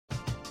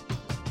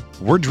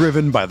We're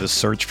driven by the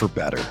search for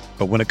better.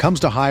 But when it comes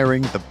to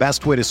hiring, the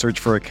best way to search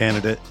for a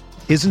candidate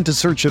isn't to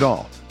search at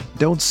all.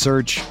 Don't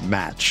search,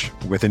 match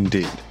with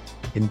Indeed.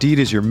 Indeed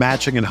is your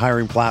matching and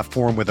hiring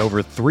platform with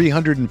over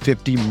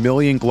 350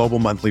 million global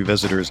monthly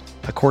visitors,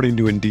 according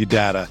to Indeed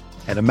data,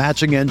 and a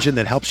matching engine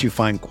that helps you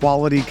find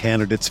quality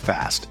candidates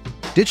fast.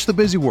 Ditch the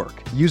busy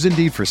work. Use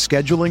Indeed for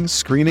scheduling,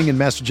 screening, and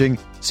messaging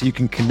so you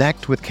can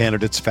connect with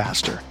candidates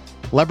faster.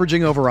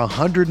 Leveraging over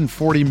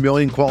 140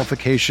 million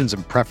qualifications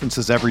and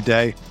preferences every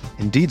day,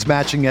 Indeed's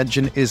matching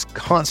engine is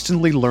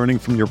constantly learning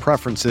from your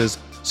preferences,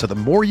 so the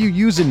more you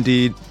use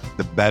Indeed,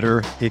 the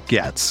better it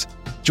gets.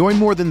 Join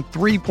more than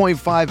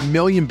 3.5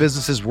 million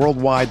businesses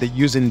worldwide that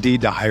use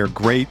Indeed to hire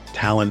great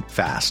talent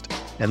fast.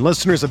 And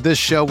listeners of this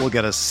show will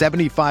get a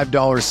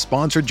 $75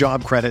 sponsored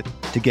job credit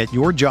to get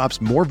your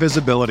jobs more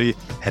visibility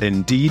at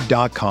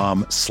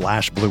Indeed.com/Blue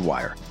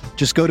Wire.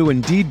 Just go to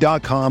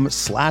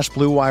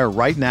Indeed.com/Blue Wire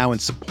right now and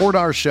support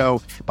our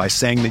show by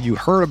saying that you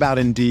heard about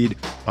Indeed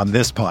on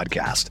this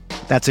podcast.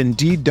 That's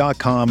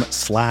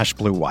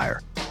Indeed.com/Blue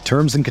Wire.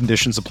 Terms and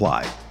conditions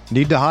apply.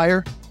 Need to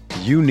hire?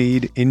 You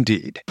need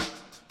Indeed.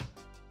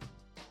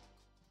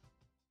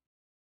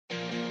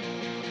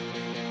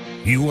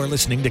 You are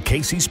listening to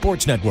KC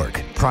Sports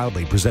Network,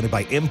 proudly presented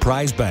by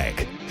Emprise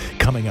Bank.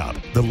 Coming up,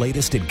 the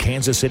latest in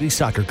Kansas City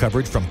soccer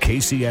coverage from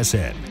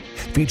KCSN,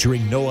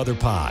 featuring No Other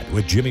Pod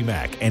with Jimmy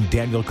Mack and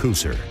Daniel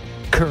Kuser.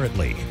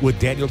 Currently with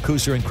Daniel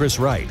Kuser and Chris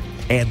Wright,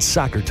 and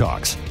Soccer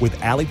Talks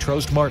with Ali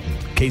Trost Martin.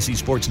 KC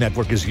Sports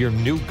Network is your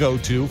new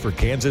go-to for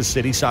Kansas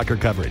City soccer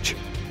coverage.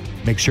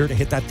 Make sure to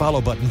hit that follow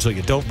button so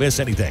you don't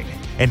miss anything.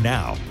 And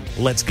now,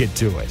 let's get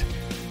to it.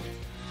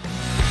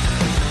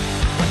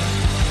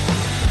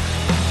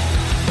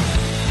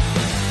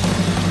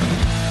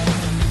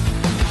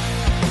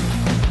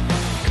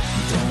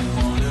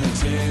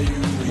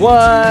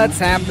 What's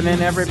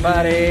happening,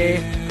 everybody?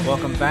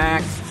 Welcome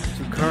back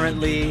to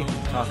Currently,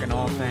 talking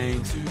all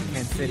things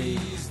Kansas City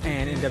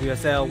and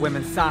NWSL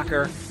women's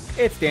soccer.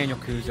 It's Daniel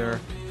Kuser,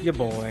 your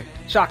boy,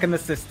 shocking the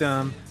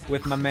system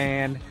with my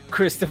man,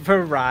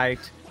 Christopher Wright.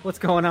 What's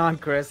going on,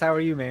 Chris? How are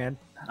you, man?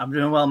 I'm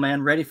doing well,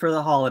 man. Ready for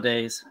the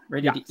holidays.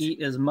 Ready to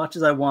eat as much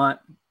as I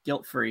want,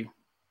 guilt-free.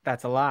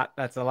 That's a lot.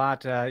 That's a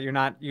lot. You're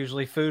not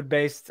usually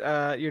food-based.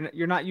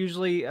 You're not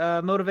usually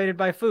motivated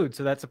by food,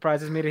 so that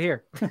surprises me to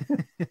hear.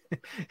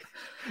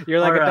 You're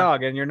like a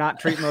dog, and you're not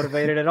treat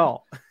motivated at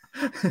all.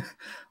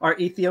 Our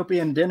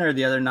Ethiopian dinner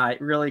the other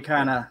night really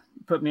kind of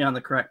put me on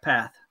the correct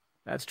path.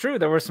 That's true.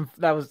 There were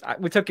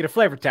we took you to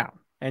Flavortown,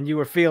 and you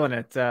were feeling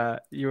it.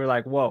 You were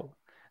like, "Whoa,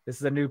 this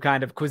is a new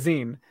kind of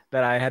cuisine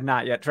that I had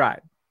not yet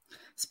tried."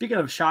 Speaking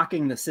of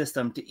shocking the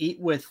system, to eat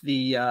with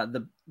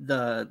the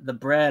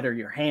bread or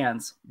your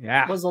hands,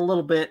 was a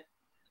little bit.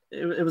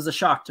 It was a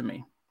shock to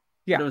me.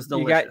 Yeah, but it was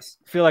delicious.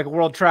 You feel like a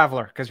world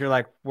traveler because you're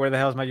like, "Where the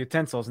hell's my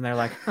utensils?" And they're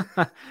like,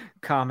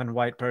 "Common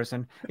white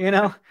person, you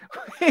know,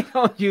 we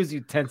don't use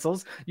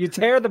utensils. You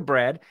tear the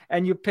bread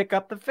and you pick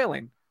up the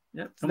filling."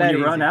 Yep. And when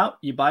you run out,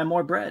 you buy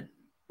more bread.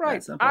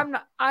 Right.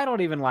 I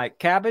don't even like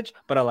cabbage,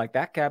 but I like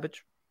that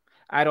cabbage.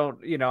 I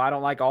don't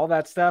like all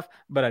that stuff,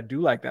 but I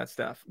do like that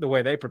stuff. The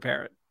way they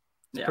prepare it,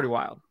 it's pretty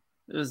wild.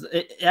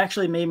 It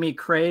actually made me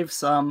crave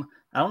some.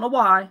 I don't know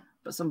why,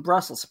 but some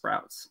Brussels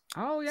sprouts.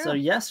 Oh yeah. So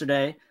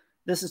yesterday,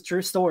 this is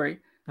true story.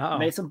 I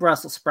made some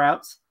Brussels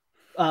sprouts.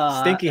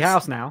 Stinky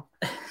house now.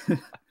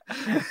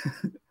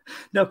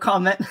 No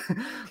comment.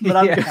 But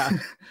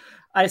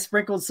I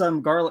sprinkled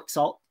some garlic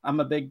salt. I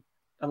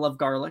love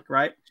garlic,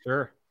 right?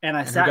 Sure. And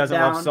who doesn't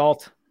love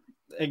salt?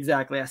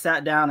 Exactly. I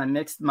sat down and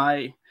mixed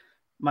my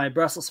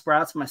Brussels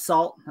sprouts, my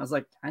salt. I was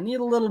like, I need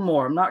a little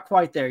more. I'm not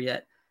quite there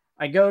yet.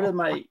 I go to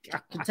my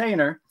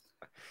container.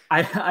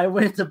 I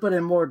went to put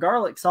in more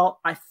garlic salt.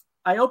 I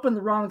opened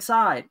the wrong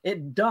side.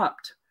 It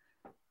dumped.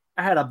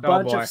 I had a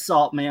bunch of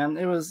salt, man.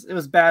 It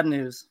was bad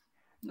news.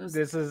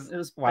 It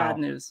was bad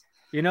news.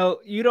 You know,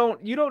 you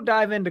don't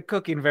dive into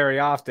cooking very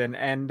often,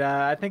 and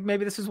I think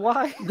maybe this is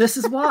why. This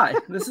is why.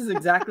 This is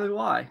exactly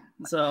why.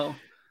 So,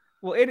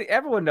 well,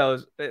 everyone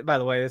knows. By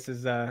the way, this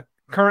is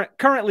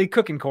currently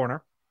cooking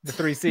corner, the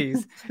 3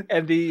 C's,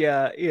 and the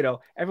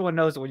everyone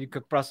knows that when you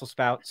cook Brussels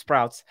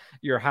sprouts,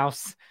 your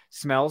house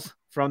smells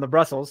from the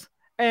Brussels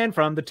and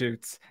from the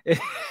toots.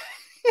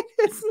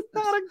 It's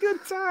not a good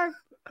time.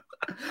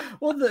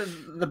 Well,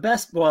 the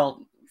best.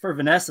 Well, for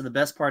Vanessa, the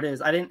best part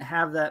is I didn't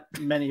have that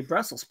many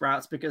Brussels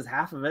sprouts because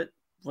half of it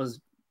was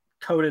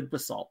coated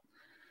with salt.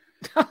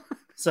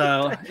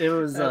 So it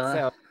was.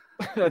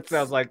 That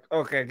sounds like,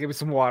 okay, give me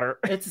some water.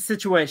 It's a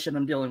situation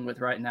I'm dealing with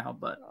right now,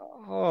 but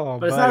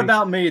but it's not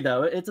about me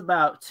though. It's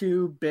about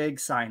 2 big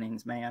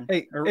signings, man.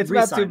 Hey, it's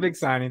about 2 big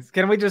signings.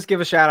 Can we just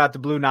give a shout out to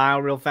Blue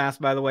Nile real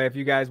fast? By the way, if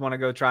you guys want to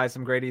go try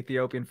some great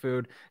Ethiopian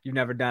food, you've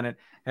never done it,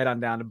 head on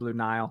down to Blue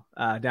Nile,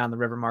 down the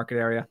River Market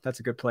area. That's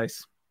a good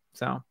place.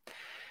 So,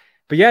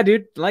 but yeah,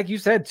 dude, like you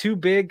said, 2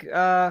 big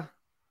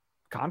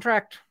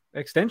contract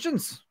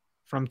extensions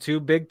from 2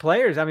 big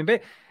players. I mean,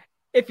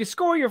 if you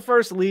score your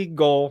first league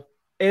goal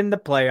in the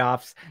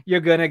playoffs, you're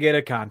going to get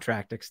a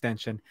contract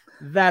extension.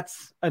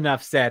 That's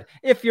enough said.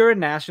 If you're a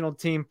national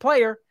team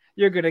player,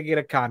 you're going to get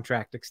a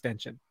contract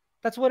extension.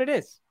 That's what it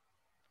is,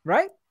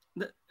 right?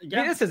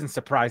 Yeah. This isn't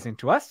surprising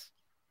to us.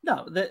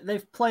 No,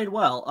 they've played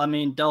well. I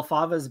mean, Del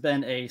Fava's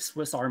been a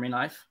Swiss Army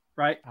knife,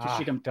 right?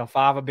 Del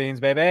Fava beans,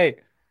 baby.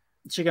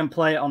 She can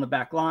play on the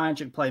back line.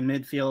 She can play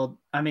midfield.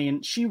 I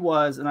mean, she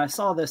was, and I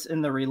saw this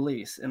in the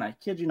release, and I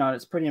kid you not,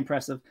 it's pretty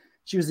impressive.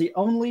 She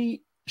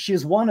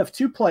was one of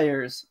 2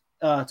 players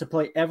to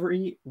play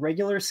every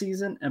regular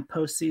season and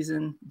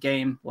postseason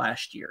game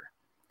last year.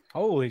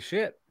 Holy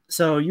shit.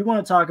 So you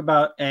want to talk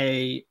about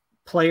a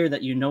player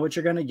that you know what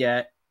you're going to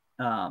get.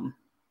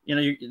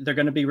 They're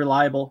going to be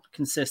reliable,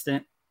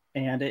 consistent,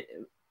 and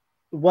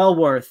well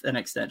worth an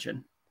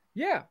extension.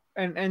 Yeah.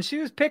 And she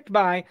was picked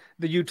by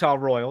the Utah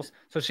Royals.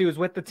 So she was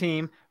with the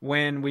team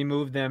when we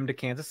moved them to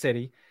Kansas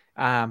City.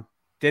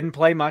 Didn't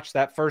play much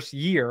that first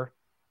year,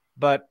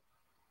 but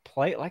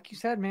like you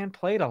said, man,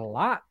 played a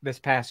lot this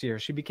past year.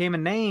 She became a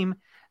name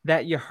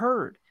that you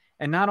heard.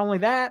 And not only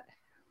that,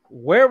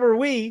 where were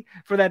we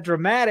for that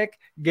dramatic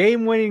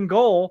game-winning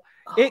goal?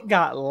 It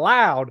got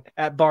loud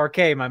at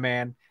Barquet, my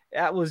man.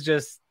 That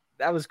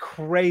was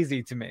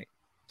crazy to me.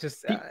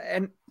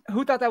 And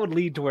who thought that would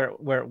lead to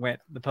where it went,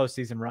 the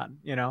postseason run,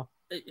 you know?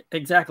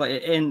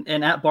 Exactly. And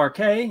at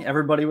Barquet,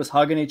 everybody was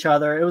hugging each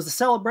other. It was a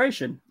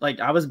celebration. Like,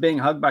 I was being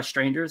hugged by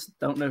strangers.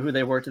 Don't know who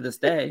they were to this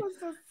day,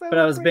 but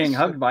I was being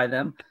hugged by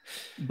them.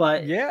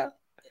 But yeah,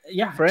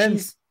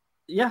 friends.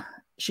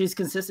 She's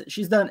consistent.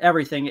 She's done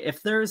everything.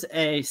 If there's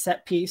a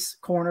set piece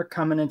corner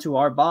coming into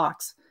our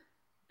box,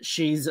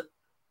 she's,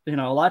 a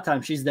lot of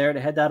times she's there to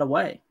head that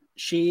away.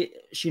 She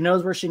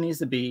knows where she needs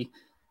to be,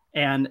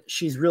 and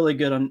she's really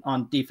good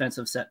on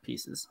defensive set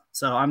pieces.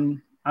 So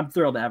I'm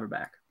thrilled to have her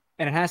back.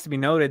 And it has to be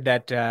noted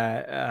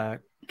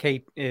that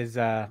Kate is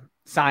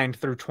signed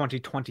through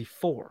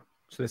 2024.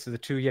 So this is a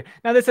 2-year.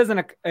 Now, this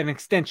isn't an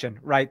extension,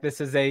 right?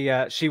 This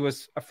is she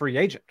was a free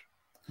agent,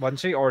 wasn't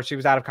she? Or she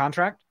was out of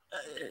contract?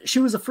 She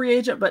was a free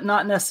agent, but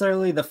not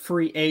necessarily the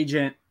free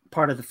agent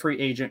part of the free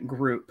agent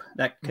group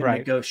that can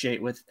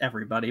negotiate with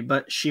everybody.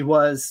 But she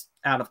was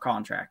out of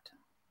contract.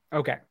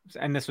 Okay.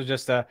 And this was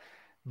just a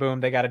boom,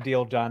 they got a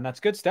deal done. That's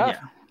good stuff.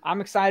 Yeah.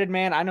 I'm excited,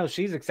 man. I know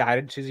she's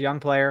excited. She's a young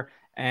player.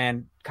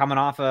 And coming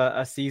off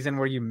a season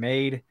where you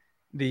made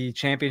the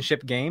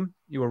championship game,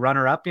 you were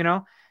runner-up,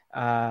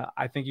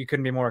 I think you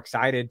couldn't be more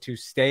excited to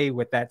stay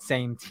with that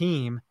same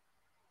team.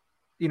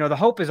 The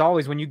hope is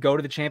always when you go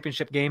to the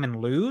championship game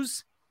and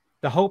lose,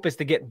 the hope is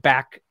to get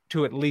back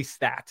to at least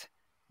that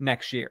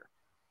next year.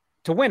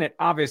 To win it,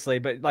 obviously,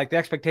 but like the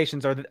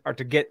expectations are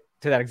to get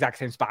to that exact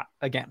same spot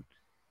again.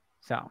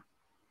 So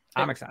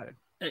I'm excited.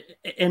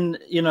 And,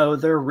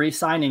 they're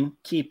re-signing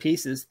key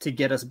pieces to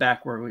get us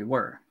back where we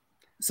were.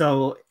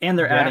 So, and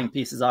they're adding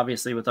pieces,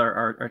 obviously, with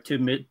our two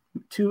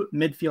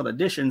midfield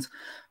additions,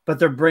 but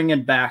they're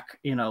bringing back,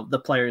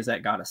 the players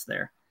that got us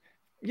there.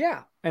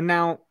 Yeah. And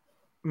now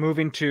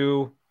moving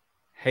to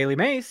Haley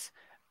Mace,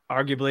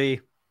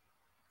 arguably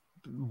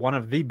one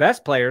of the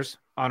best players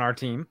on our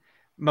team,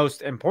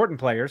 most important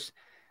players,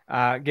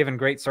 giving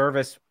great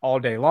service all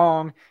day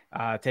long,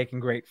 taking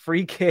great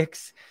free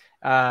kicks.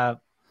 Now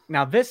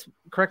this,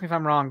 correct me if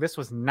I'm wrong, this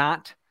was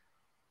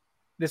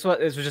just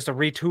a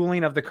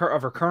retooling of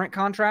her current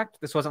contract.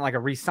 This wasn't like a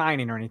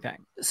re-signing or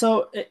anything.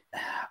 So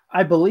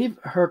I believe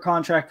her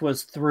contract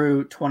was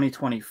through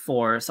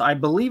 2024. So I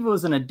believe it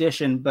was an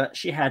addition, but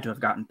she had to have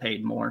gotten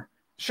paid more.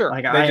 Sure.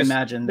 Like I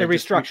imagine they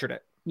restructured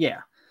it. Yeah.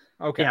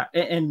 Okay. Yeah.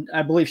 And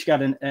I believe she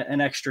got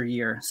an extra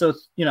year. So,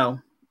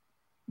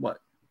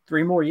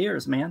 3 more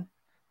years, man.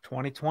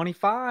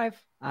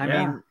 2025. I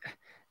mean,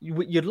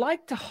 you'd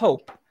like to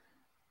hope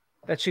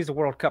that she's a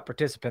World Cup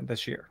participant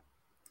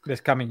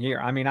this coming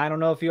year. I mean, I don't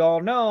know if you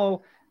all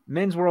know,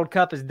 Men's World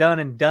Cup is done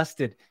and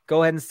dusted.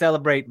 Go ahead and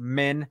celebrate,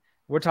 men.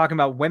 We're talking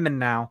about women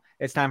now.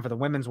 It's time for the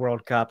Women's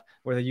World Cup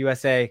where the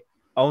USA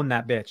own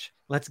that bitch.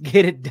 Let's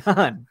get it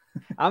done.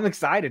 I'm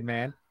excited,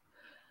 man.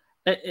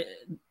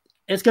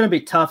 It's going to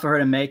be tough for her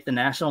to make the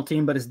national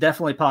team, but it's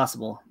definitely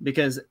possible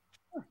because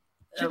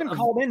she's been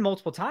called in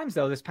multiple times,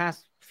 though, this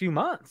past few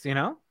months,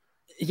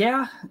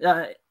 Yeah.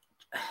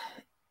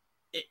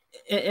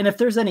 And if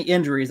there's any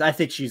injuries, I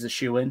think she's a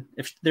shoo-in.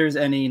 If there's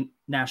any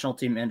national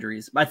team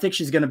injuries, I think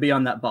she's going to be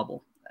on that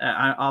bubble.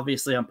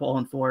 I'm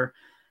pulling for her.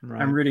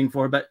 Right. I'm rooting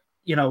for her. But,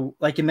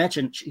 like you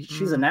mentioned,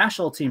 she's a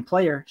national team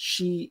player.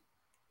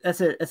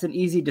 That's an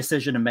easy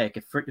decision to make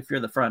if you're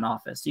the front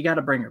office. You got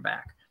to bring her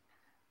back.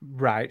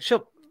 Right.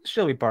 She'll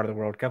be part of the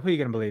World Cup. Who are you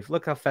going to believe?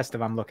 Look how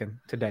festive I'm looking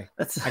today.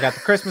 I got the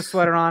Christmas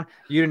sweater on.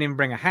 You didn't even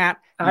bring a hat.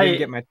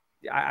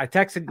 I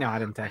texted. No, I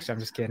didn't text. I'm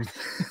just kidding.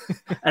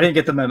 I didn't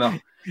get the memo.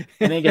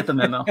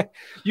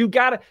 You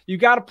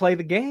gotta play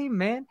the game,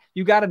 man.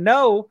 You gotta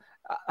know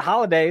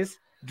holidays.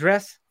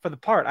 Dress for the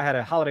part. I had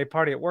a holiday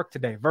party at work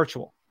today,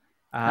 virtual.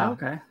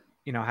 Okay.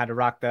 Had to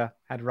rock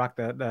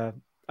the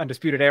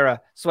Undisputed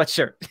Era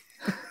sweatshirt.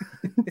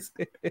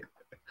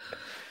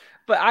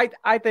 But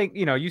I think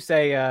you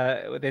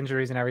say with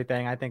injuries and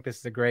everything, I think this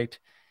is a great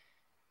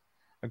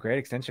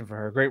extension for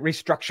her, a great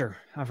restructure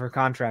of her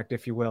contract,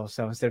 if you will.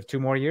 So instead of 2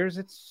 more years,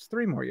 it's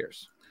 3 more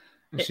years.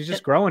 And she's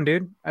just growing,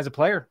 dude, as a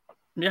player.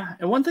 Yeah.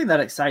 And one thing that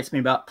excites me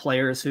about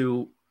players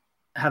who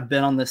have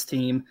been on this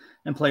team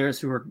and players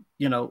who are,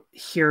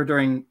 here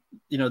during,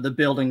 the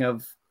building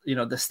of,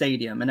 the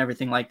stadium and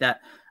everything like that.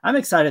 I'm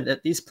excited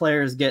that these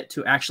players get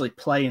to actually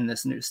play in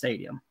this new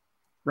stadium,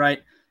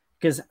 right?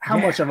 Because how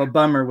much of a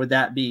bummer would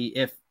that be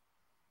if,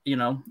 you're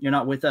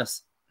not with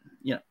us,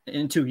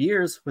 in 2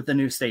 years with the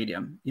new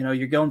stadium,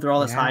 you're going through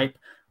all this hype,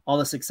 all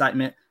this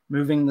excitement,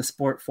 moving the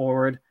sport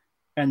forward,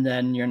 and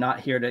then you're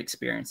not here to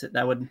experience it.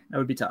 That would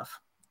be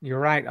tough. You're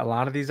right. A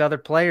lot of these other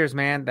players,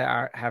 man,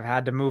 that have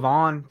had to move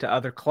on to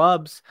other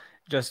clubs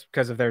just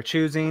because of their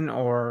choosing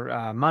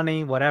or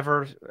money,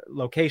 whatever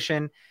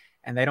location,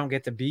 and they don't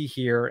get to be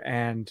here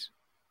and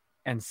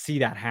see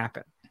that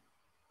happen.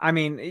 I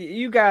mean,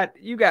 you got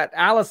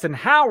Allison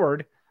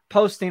Howard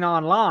posting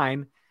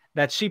online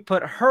that she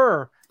put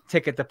her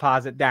ticket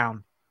deposit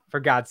down, for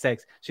God's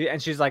sakes.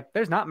 She's like,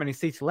 there's not many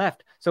seats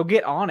left, so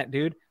get on it,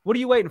 dude. What are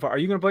you waiting for? Are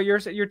you going to put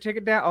your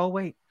ticket down? Oh,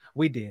 wait,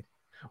 we did.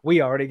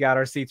 We already got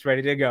our seats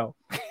ready to go.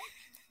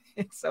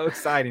 It's so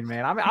exciting,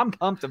 man. I'm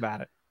pumped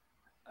about it.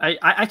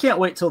 I can't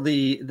wait till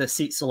the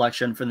seat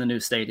selection for the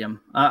new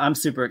stadium. I'm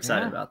super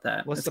excited about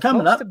that. It's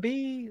coming up to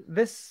be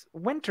this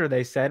winter,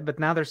 they said, but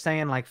now they're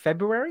saying like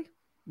February.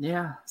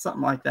 Yeah,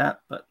 something like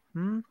that. But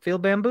feel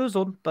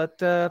bamboozled.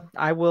 But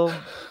I will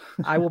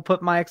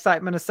put my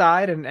excitement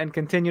aside and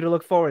continue to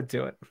look forward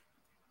to it.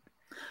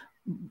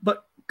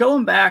 But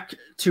going back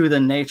to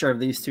the nature of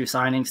these two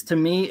signings, to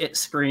me, it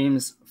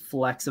screams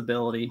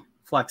flexibility.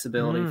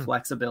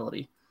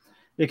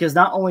 Because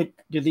not only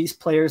do these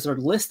players are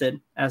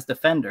listed as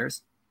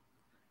defenders,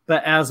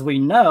 but as we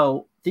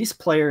know, these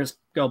players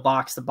go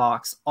box to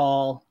box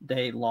all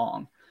day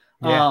long.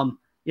 Yeah.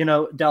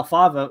 Del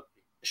Fava,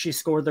 she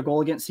scored the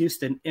goal against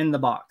Houston in the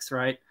box,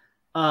 right?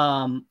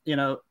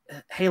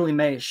 Haley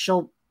May,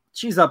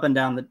 she's up and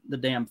down the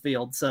damn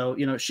field.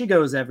 So, she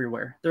goes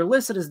everywhere. They're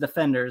listed as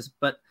defenders,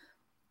 but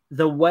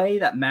the way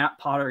that Matt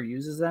Potter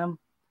uses them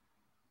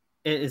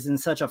is in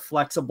such a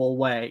flexible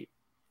way.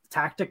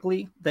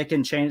 Tactically, they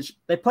can change.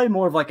 They play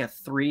more of like a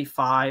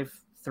 3-5-3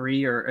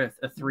 or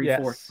a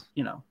 3-4,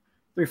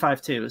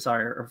 3-5-2,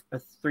 sorry, or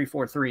a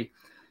 3-4-3.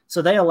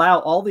 So they allow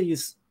all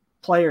these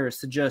players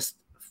to just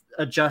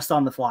adjust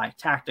on the fly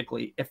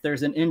tactically. If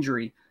there's an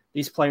injury,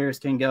 these players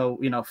can go,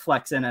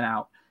 flex in and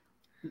out.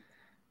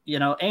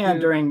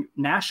 During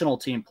national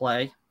team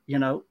play,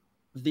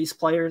 these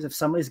players, if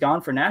somebody's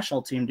gone for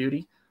national team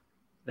duty,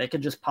 they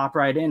could just pop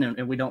right in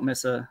and we don't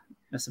miss a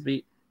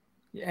beat.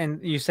 And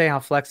you say how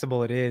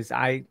flexible it is.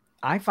 I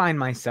find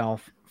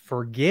myself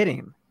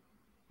forgetting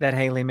that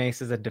Haley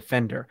Mace is a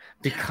defender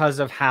because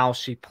of how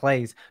she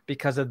plays,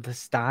 because of the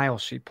style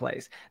she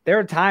plays. There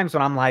are times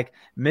when I'm like,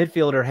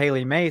 midfielder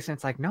Haley Mace, and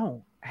it's like,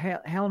 no,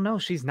 hell no,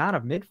 she's not a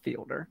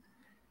midfielder.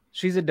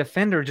 She's a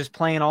defender just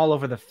playing all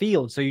over the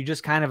field. So you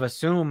just kind of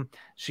assume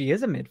she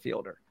is a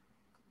midfielder.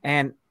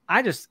 And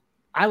I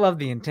love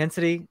the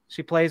intensity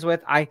she plays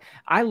with. I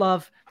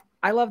love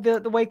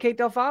the way Kate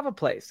Del Fava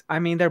plays. I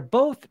mean, they're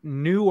both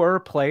newer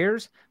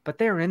players, but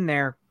they're in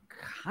there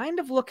kind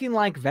of looking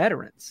like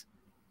veterans.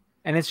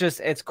 And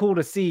it's cool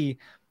to see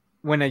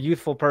when a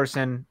youthful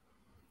person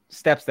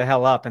steps the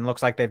hell up and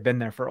looks like they've been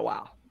there for a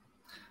while.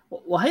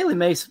 Well, Haley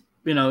Mace,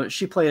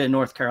 she played in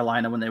North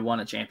Carolina when they won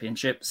a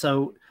championship.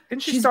 So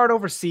didn't she start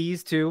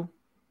overseas too?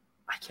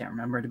 I can't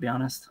remember, to be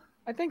honest.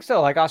 I think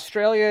so, like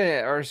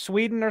Australia or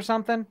Sweden or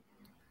something.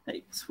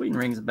 Hey, Sweden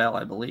rings a bell,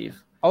 I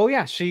believe. Oh,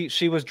 yeah.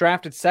 She was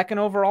drafted second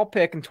overall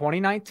pick in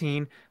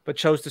 2019, but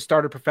chose to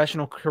start a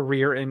professional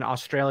career in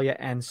Australia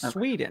and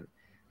Sweden,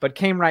 but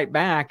came right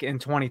back in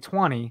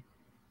 2020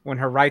 when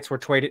her rights were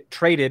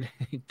traded,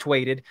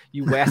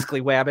 you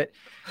Wesley Wabbit,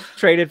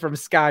 traded from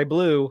Sky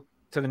Blue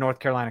to the North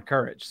Carolina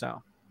Courage.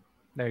 So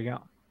there you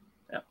go.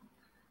 Yeah.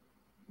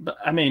 But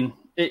I mean,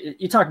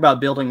 you talk about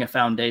building a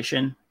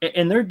foundation,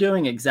 and they're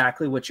doing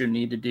exactly what you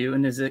need to do.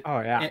 And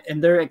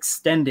and they're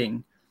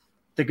extending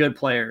the good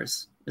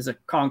players is a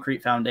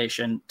concrete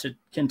foundation to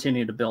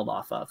continue to build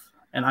off of.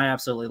 And I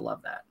absolutely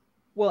love that.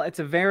 Well,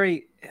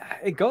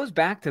 it goes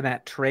back to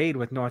that trade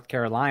with North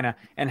Carolina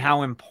and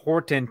how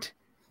important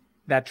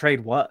that trade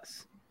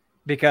was,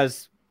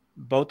 because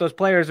both those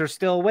players are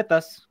still with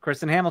us,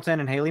 Kristen Hamilton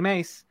and Haley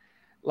Mace.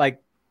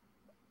 Like,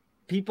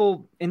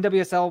 people,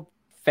 NWSL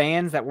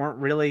fans that weren't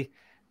really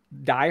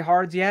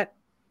diehards yet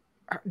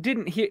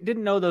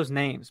didn't know those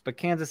names, but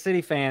Kansas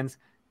City fans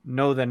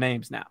know the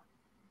names now.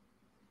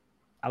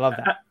 I love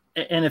that.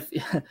 And if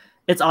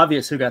it's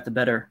obvious who got the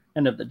better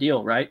end of the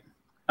deal, right?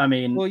 I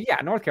mean, well, yeah,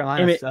 North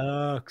Carolina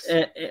sucks.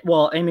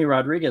 Amy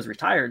Rodriguez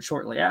retired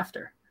shortly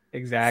after.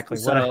 Exactly.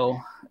 So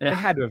they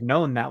had to have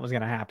known that was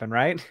going to happen,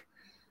 right?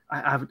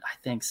 I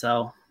think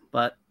so,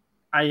 but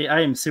I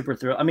am super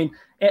thrilled. I mean,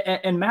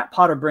 and Matt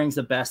Potter brings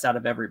the best out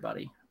of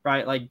everybody,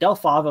 right? Like Del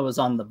Fava was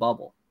on the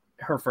bubble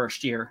her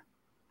first year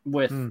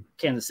with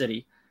Kansas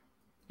City.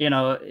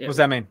 What does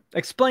that mean?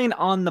 Explain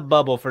on the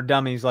bubble for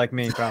dummies like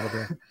me,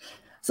 probably.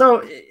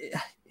 So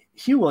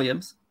Hugh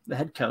Williams, the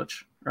head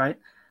coach, right?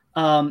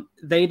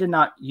 They did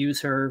not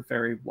use her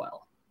very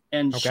well,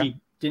 and she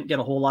didn't get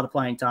a whole lot of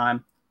playing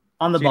time.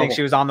 on the Do you bubble. think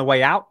she was on the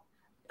way out?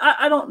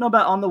 I don't know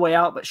about on the way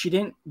out, but she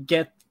didn't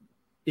get,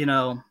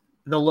 the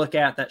look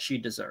at that she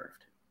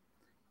deserved.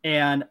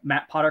 And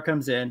Matt Potter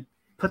comes in,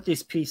 put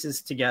these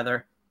pieces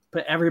together,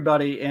 put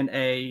everybody in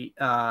a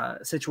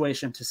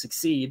situation to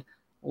succeed,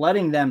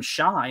 letting them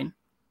shine.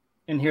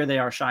 And here they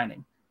are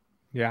shining.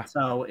 Yeah.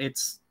 So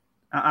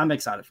I'm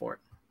excited for it.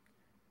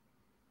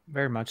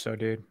 Very much so,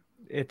 dude.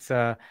 It's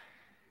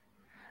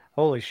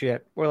holy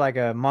shit. We're like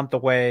a month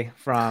away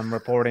from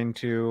reporting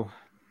to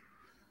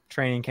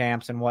training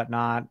camps and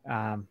whatnot.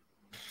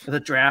 The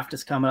draft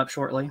is coming up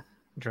shortly.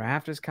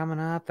 Draft is coming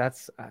up.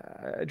 That's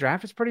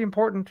draft is pretty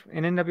important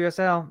in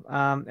NWSL.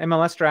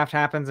 MLS draft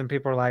happens and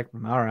people are like,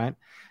 all right,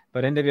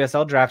 but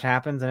NWSL draft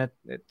happens and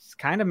it's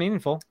kind of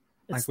meaningful.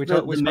 It's we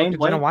spoke to Jenna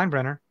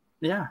Weinbrenner.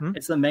 Yeah,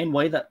 It's the main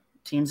way that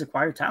teams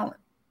acquire talent.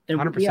 And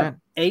 100%. We have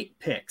 8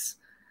 picks,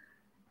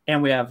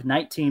 and we have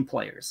 19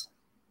 players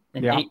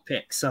and 8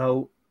 picks.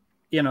 So,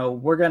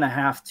 we're going to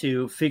have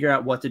to figure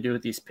out what to do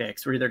with these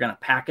picks. We're either going to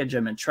package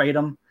them and trade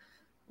them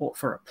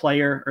for a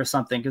player or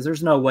something, because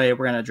there's no way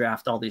we're going to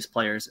draft all these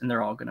players and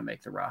they're all going to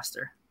make the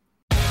roster.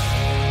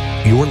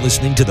 You're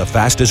listening to the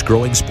fastest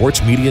growing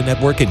sports media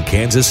network in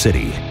Kansas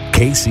City,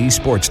 KC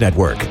Sports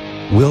Network.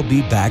 We'll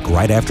be back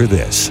right after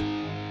this.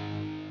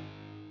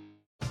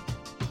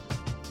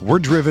 We're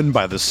driven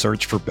by the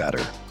search for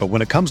better. But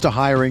when it comes to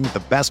hiring,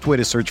 the best way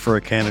to search for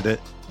a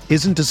candidate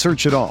isn't to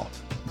search at all.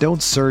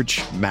 Don't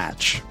search,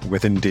 match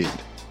with Indeed.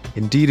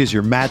 Indeed is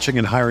your matching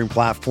and hiring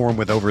platform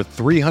with over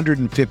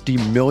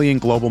 350 million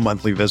global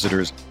monthly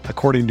visitors,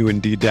 according to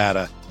Indeed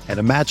data, and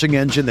a matching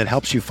engine that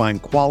helps you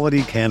find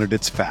quality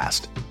candidates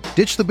fast.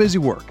 Ditch the busy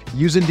work.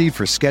 Use Indeed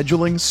for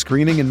scheduling,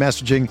 screening, and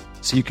messaging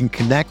so you can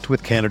connect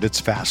with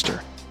candidates faster.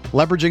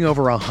 Leveraging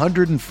over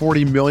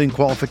 140 million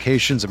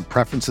qualifications and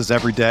preferences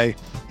every day,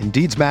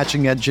 Indeed's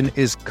matching engine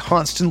is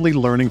constantly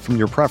learning from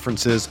your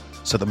preferences,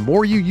 so the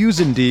more you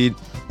use Indeed,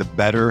 the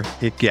better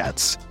it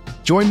gets.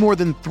 Join more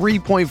than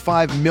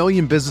 3.5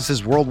 million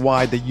businesses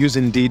worldwide that use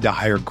Indeed to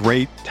hire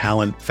great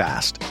talent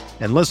fast.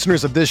 And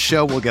listeners of this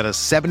show will get a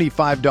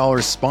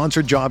 $75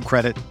 sponsored job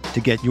credit to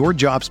get your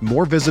jobs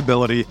more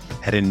visibility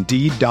at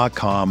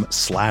Indeed.com/Blue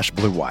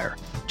Wire.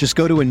 Just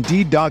go to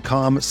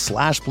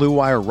Indeed.com/Blue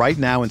Wire right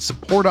now and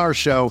support our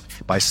show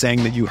by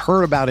saying that you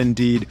heard about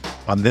Indeed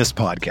on this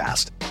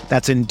podcast.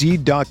 That's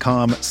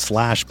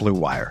Indeed.com/Blue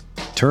Wire.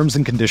 Terms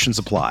and conditions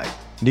apply.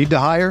 Need to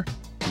hire?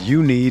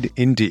 You need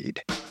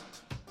Indeed.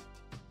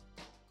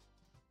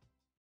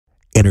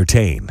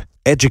 Entertain,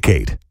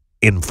 educate,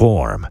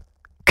 inform.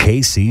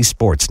 KC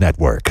Sports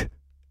Network.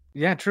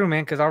 Yeah, true,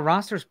 man, because our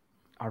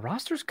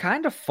roster's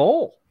kind of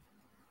full,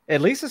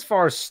 at least as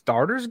far as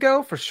starters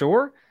go, for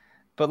sure.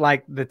 But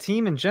like the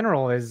team in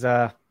general is,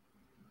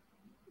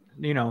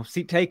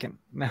 seat taken.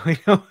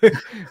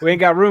 We ain't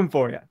got room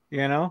for you.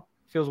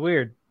 Feels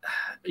weird.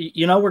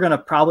 We're going to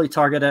probably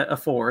target a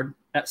forward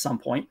at some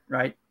point,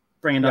 right?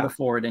 Bring another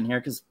forward in here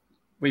because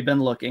we've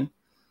been looking.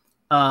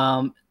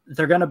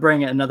 They're going to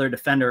bring another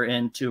defender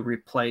in to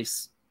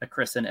replace a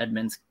Kristen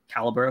Edmonds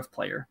caliber of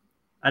player.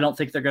 I don't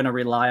think they're going to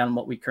rely on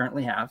what we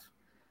currently have.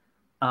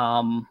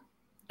 And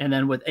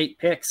then with 8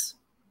 picks,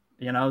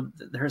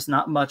 there's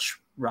not much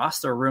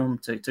roster room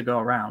to go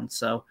around.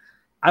 So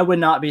I would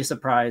not be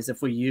surprised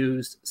if we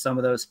used some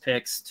of those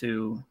picks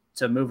to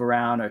move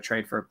around or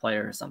trade for a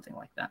player or something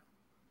like that.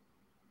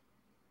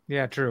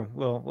 Yeah, true.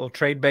 Little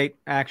trade bait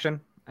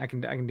action. I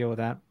can deal with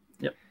that.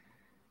 Yep.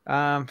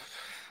 Well,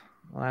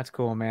 that's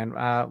cool, man.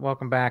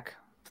 Welcome back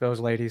to those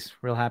ladies.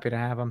 Real happy to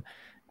have them.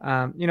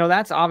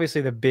 That's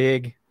obviously the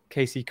big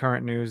KC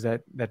Current news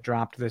that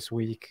dropped this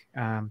week.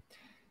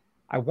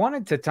 I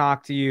wanted to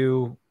talk to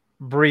you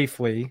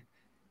briefly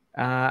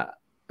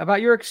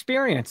about your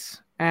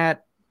experience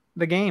at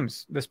the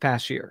games this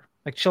past year,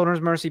 like Children's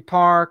Mercy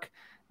Park.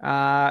 We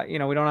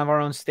don't have our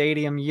own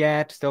stadium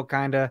yet, still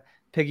kind of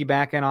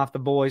piggybacking off the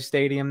boys'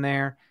 stadium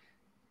there.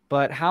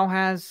 But how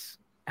has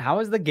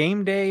the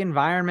game day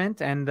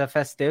environment and the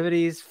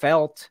festivities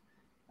felt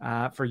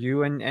for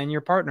you and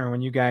your partner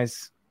when you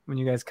guys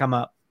come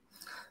up?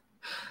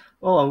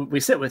 Well, we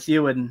sit with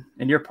you and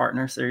your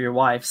partner, so your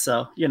wife.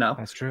 So,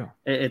 that's true.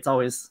 It's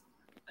always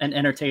an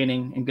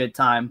entertaining and good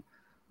time.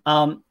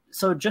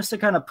 So just to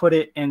kind of put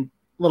it in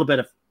a little bit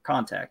of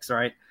context,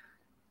 right?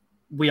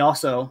 We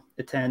also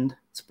attend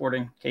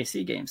Sporting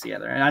KC games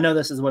together. And I know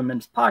this is a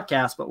women's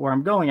podcast, but where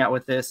I'm going at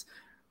with this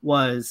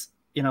was,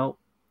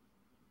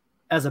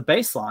 as a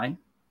baseline,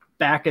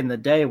 back in the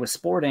day with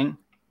Sporting,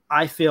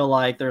 I feel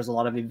like there's a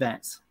lot of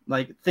events,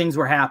 like things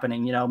were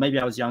happening, maybe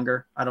I was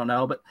younger, I don't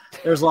know, but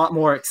there's a lot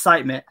more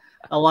excitement,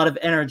 a lot of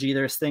energy.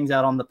 There's things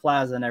out on the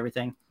plaza and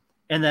everything.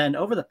 And then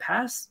over the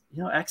past,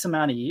 X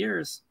amount of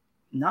years,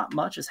 not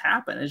much has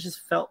happened. It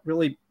just felt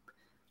really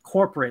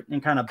corporate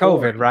and kind of COVID,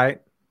 boring.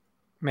 right?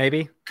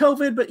 Maybe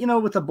COVID, but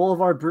with the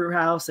Boulevard Brew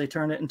House, they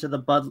turned it into the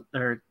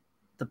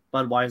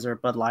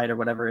Budweiser, Bud Light, or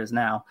whatever it is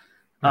now.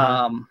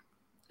 Mm-hmm.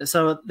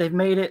 So they've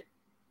made it,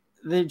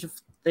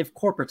 they've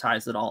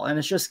corporatized it all, and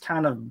it's just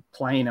kind of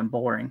plain and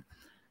boring.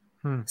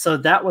 So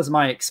that was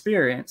my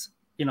experience,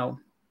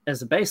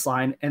 as a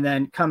baseline. And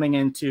then coming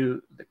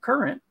into the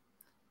current,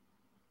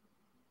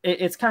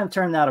 it's kind of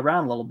turned that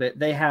around a little bit.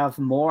 They have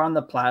more on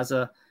the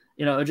plaza,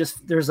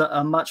 there's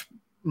a much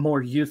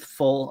more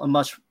youthful, a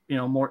much,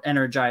 more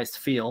energized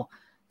feel.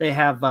 They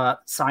have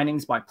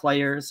signings by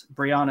players.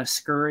 Brianna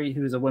Scurry,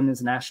 who's a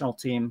women's national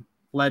team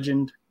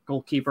legend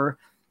goalkeeper,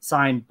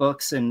 signed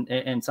books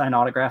and signed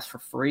autographs for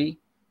free.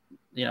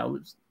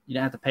 You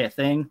didn't have to pay a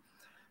thing.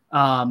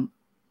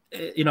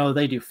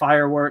 They do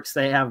fireworks.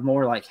 They have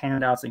more like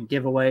handouts and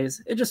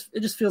giveaways. It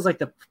just feels like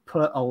they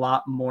put a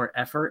lot more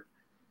effort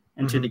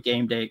into the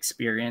game day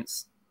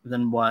experience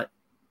than what,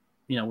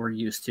 we're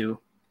used to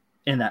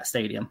in that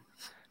stadium.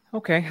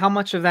 Okay. How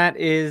much of that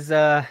is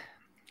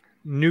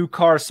new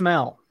car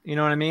smell? You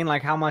know what I mean?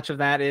 Like how much of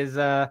that is,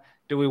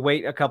 do we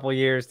wait a couple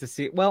years to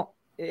see? Well,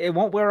 it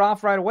won't wear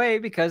off right away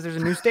because there's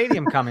a new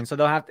stadium coming. So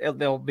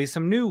there'll be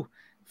some new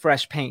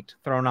fresh paint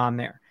thrown on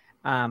there.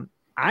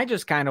 I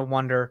just kind of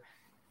wonder,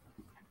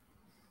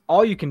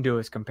 all you can do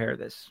is compare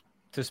this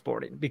to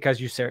Sporting because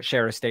you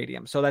share a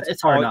stadium. So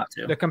it's hard not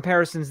to. The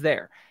comparison's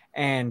there.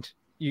 And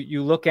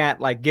you look at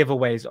like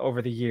giveaways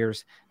over the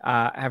years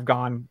have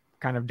gone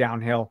kind of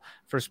downhill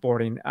for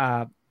Sporting.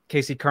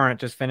 KC Current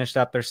just finished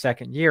up their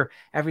second year.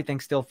 Everything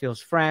still feels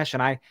fresh.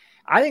 And I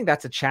think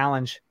that's a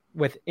challenge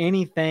with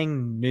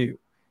anything new.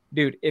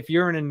 Dude, if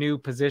you're in a new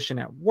position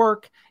at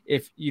work,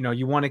 if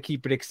you want to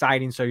keep it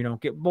exciting so you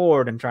don't get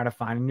bored and try to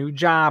find a new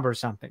job or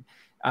something,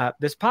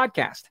 this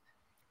podcast,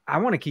 I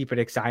want to keep it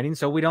exciting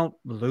so we don't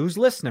lose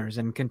listeners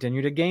and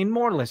continue to gain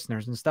more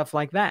listeners and stuff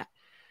like that.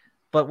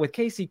 But with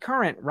KC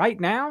Current right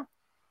now,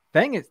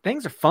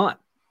 things are fun.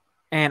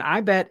 And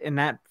I bet in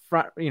that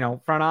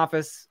front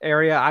office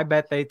area, I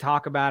bet they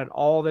talk about it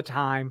all the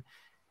time.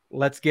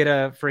 Let's get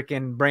a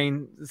freaking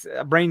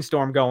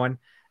brainstorm going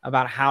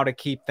about how to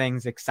keep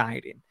things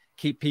exciting,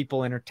 keep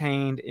people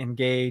entertained,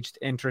 engaged,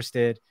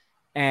 interested.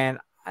 And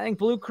I think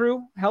Blue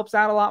Crew helps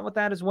out a lot with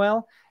that as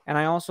well. And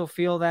I also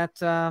feel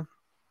that a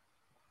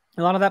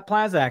lot of that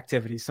plaza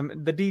activity,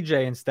 the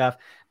DJ and stuff,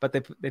 but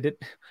they did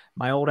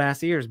my old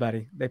ass ears,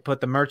 buddy. They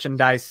put the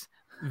merchandise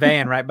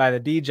van right by the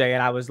DJ.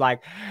 And I was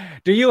like,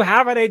 do you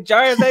have any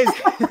jerseys?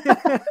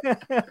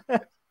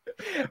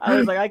 I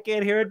was like, I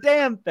can't hear a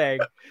damn thing.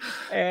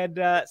 And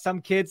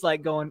some kids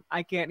like going,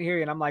 I can't hear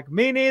you. And I'm like,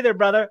 me neither,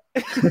 brother.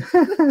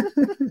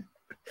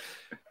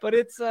 But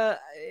it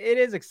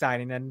is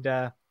exciting. And,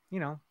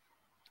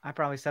 I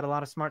probably said a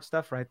lot of smart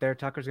stuff right there.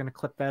 Tucker's going to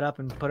clip that up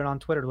and put it on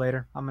Twitter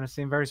later. I'm going to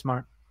seem very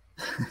smart.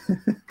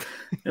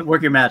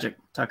 Work your magic,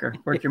 Tucker.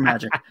 Work your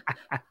magic.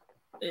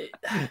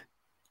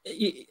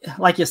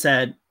 Like you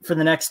said, for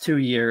the next 2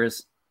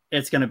 years,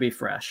 it's going to be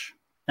fresh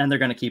and they're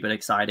going to keep it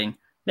exciting.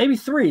 Maybe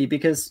 3,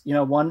 because,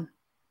 one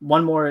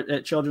more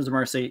at Children's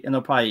Mercy, and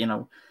they'll probably,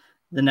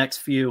 the next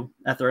few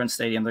at their own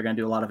stadium, they're going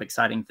to do a lot of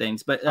exciting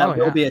things, but that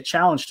will be a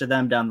challenge to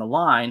them down the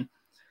line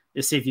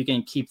to see if you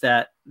can keep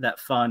that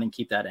fun and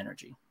keep that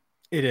energy.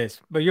 It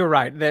is, but you're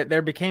right.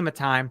 There became a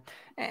time,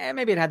 and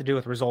maybe it had to do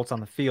with results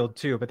on the field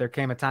too, but there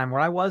came a time where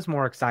I was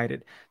more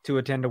excited to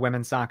attend a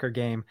women's soccer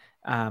game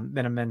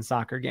than a men's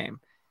soccer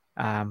game.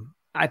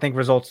 I think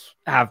results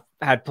have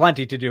had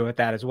plenty to do with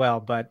that as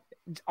well, but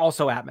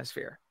also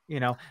atmosphere.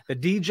 The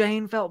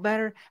DJing felt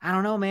better. I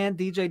don't know, man.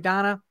 DJ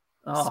Donna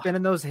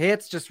spinning those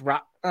hits, just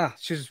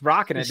she was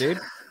rocking it, dude.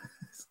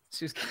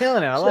 She was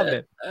killing it. I loved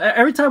it.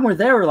 Every time we're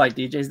there, we're like,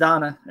 DJ's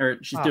Donna, or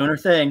she's doing her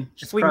thing.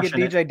 If we can get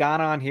DJ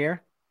Donna on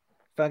here,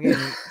 fucking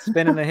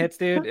spinning the hits,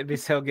 dude, it'd be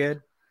so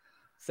good.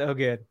 So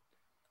good.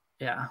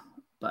 Yeah.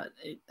 But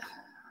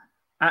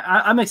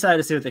I'm excited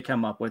to see what they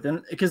come up with.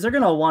 And because they're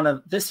going to want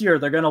to, this year,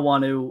 they're going to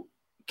want to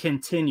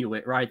continue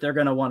it, right? They're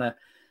going to want to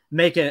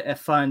make it a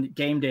fun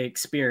game day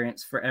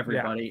experience for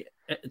everybody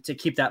to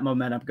keep that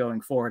momentum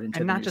going forward.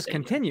 And not just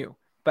continue,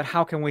 but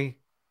how can we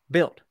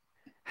build?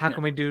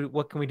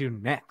 What can we do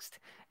next?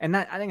 And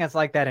I think that's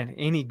like that in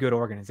any good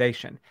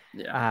organization.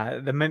 Yeah.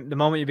 The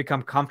moment you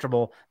become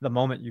comfortable, the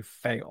moment you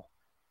fail.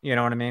 You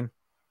know what I mean?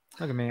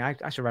 Look at me.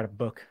 I should write a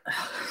book.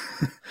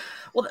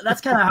 Well,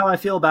 that's kind of how I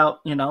feel about,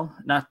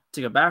 not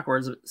to go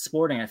backwards,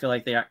 Sporting. I feel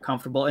like they got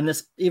comfortable in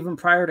this even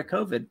prior to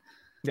COVID.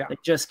 Yeah. It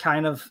just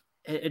kind of,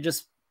 it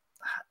just,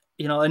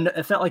 and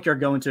it felt like you're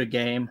going to a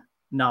game,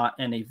 not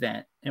an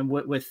event. And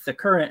with the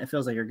Current, it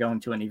feels like you're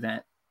going to an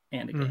event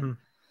and a game.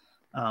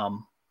 Mm-hmm.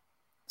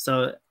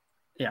 So,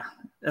 yeah,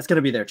 that's going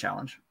to be their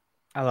challenge.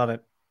 I love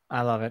it.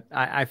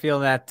 I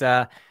feel that,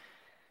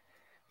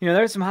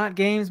 there's some hot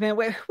games, man.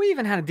 We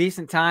even had a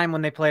decent time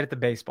when they played at the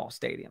baseball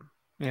stadium.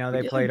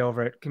 They played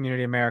over at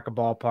Community America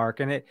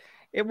Ballpark, and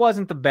it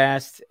wasn't the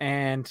best.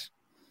 And,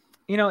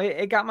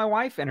 it got my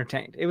wife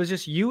entertained. It was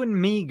just you and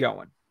me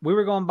going. We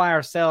were going by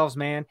ourselves,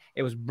 man.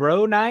 It was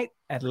bro night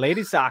at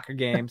lady soccer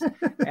games,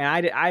 and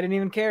I didn't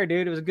even care,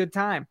 dude. It was a good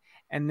time.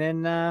 And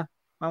then my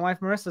wife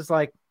Marissa's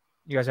like,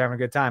 "You guys are having a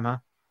good time, huh?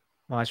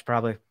 Well, I should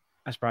probably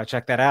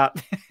check that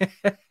out."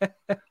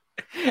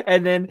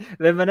 And then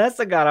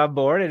Vanessa got on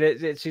board,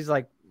 and she's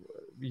like,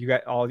 "You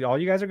all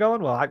you guys are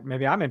going? Well,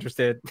 maybe I'm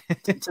interested."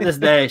 To this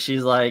day,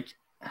 she's like,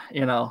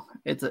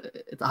 it's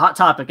a hot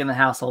topic in the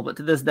household. But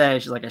to this day,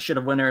 she's like, I should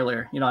have went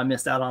earlier. I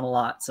missed out on a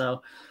lot.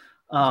 So,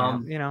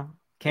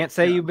 can't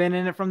say you've been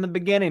in it from the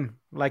beginning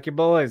like your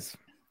boys.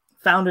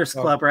 Founders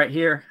Club right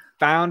here.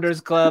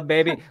 Founders Club,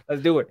 baby.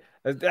 Let's do it.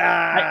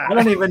 I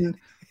don't even.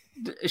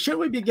 Should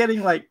we be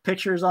getting like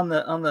pictures on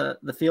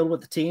the field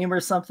with the team or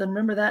something?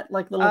 Remember that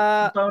like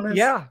little bonus?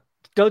 Yeah.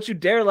 Don't you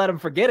dare let them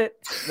forget it.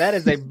 That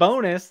is a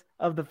bonus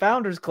of the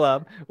Founders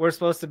Club. We're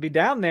supposed to be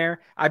down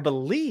there. I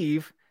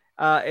believe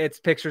it's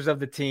pictures of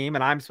the team,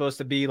 and I'm supposed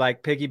to be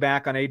like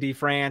piggyback on AD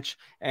Franch,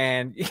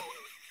 and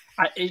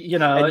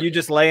and you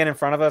just laying in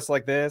front of us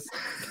like this.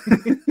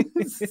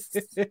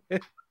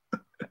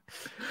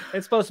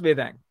 It's supposed to be a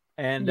thing.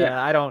 And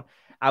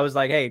I was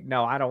like, hey,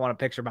 no, I don't want a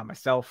picture by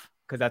myself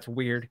because that's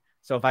weird.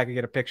 So if I could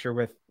get a picture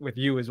with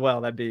you as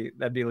well, that'd be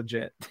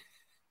legit.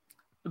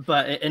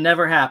 But it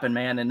never happened,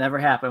 man. It never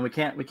happened. We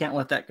can't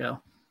let that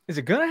go. Is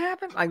it gonna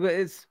happen? Like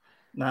it's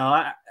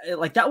no,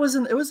 that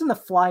wasn't. It was in the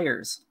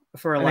Flyers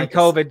for and like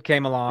then COVID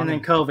came along, and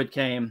then COVID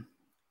came,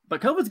 but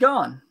COVID's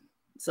gone.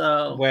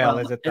 So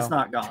is it? Though? It's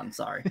not gone.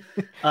 Sorry.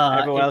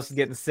 Everyone else is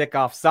getting sick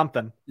off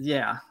something.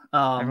 Yeah.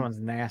 Everyone's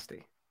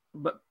nasty.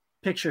 But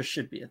pictures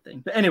should be a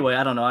thing. But anyway,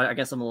 I don't know. I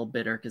guess I'm a little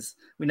bitter because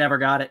we never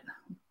got it.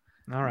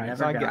 All right.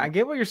 So I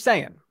get what you're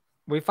saying.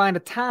 We find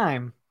a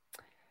time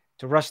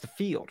to rush the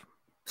field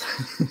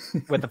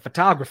with a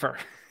photographer.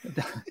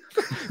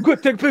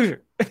 Quick, take a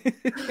picture.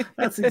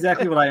 That's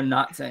exactly what I am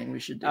not saying we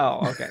should do.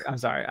 Oh, okay. I'm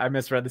sorry. I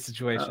misread the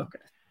situation. Okay.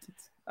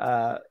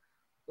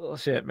 Well,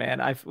 shit,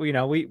 man. we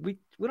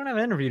don't have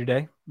an interview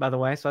today, by the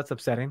way, so that's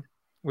upsetting.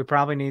 We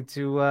probably need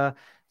to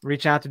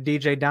reach out to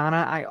DJ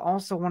Donna. I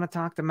also want to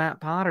talk to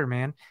Matt Potter,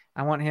 man.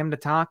 I want him to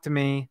talk to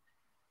me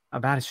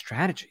about his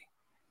strategy,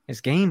 his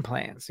game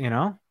plans,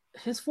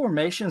 His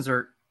formations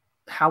are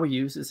how he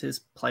uses his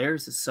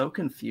players is so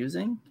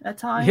confusing at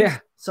times. Yeah.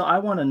 So I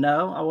want to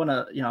know. I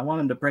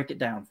want him to break it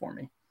down for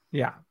me.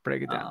 Yeah,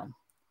 break it down.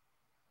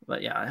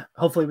 But yeah,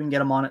 hopefully we can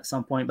get him on at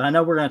some point. But I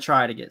know we're going to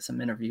try to get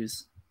some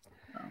interviews.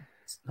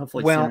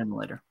 Hopefully sooner than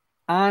later.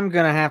 I'm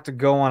going to have to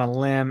go on a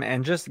limb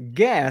and just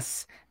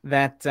guess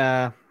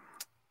that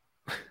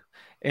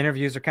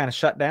interviews are kind of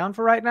shut down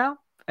for right now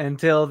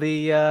until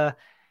the, I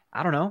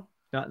don't know.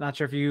 Not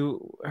sure if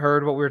you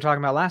heard what we were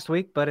talking about last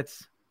week, but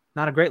it's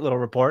not a great little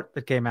report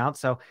that came out.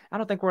 So I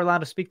don't think we're allowed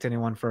to speak to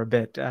anyone for a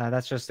bit.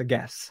 That's just a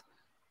guess.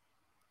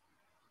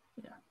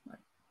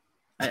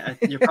 Yeah.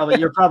 You're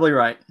probably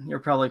right. You're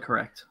probably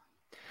correct.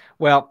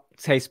 Well,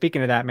 hey,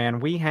 speaking of that, man,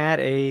 we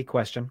had a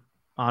question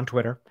on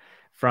Twitter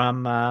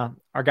from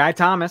our guy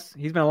Thomas.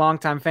 He's been a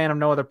longtime fan of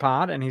No Other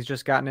Pod, and he's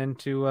just gotten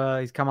into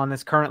he's come on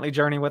this Currently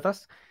journey with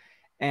us,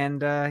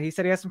 and he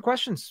said he has some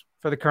questions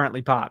for the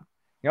Currently Pod.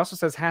 He also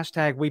says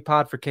hashtag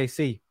WePod for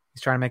KC.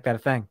 He's trying to make that a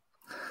thing.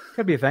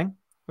 Could be a thing.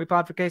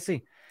 WePod for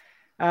KC.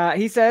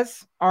 He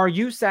says, are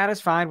you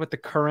satisfied with the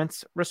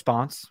current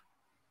responses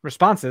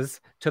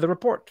to the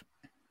report?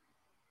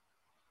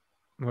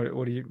 What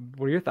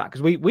are your thoughts?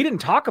 Because we didn't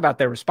talk about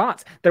their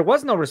response. There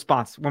was no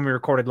response when we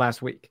recorded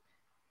last week.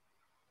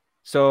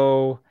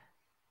 So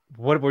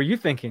what were you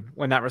thinking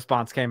when that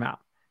response came out?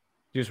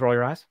 Did you just roll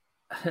your eyes?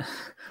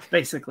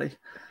 Basically.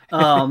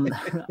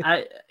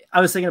 I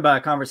was thinking about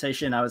a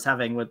conversation I was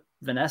having with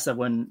Vanessa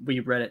when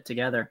we read it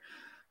together.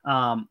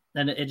 And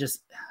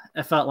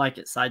it felt like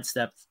it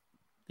sidestepped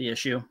the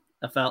issue.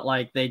 I felt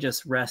like they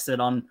just rested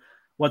on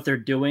what they're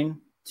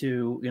doing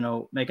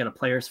to, make it a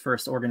players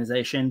first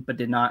organization, but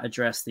did not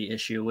address the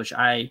issue, which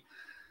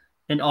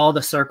in all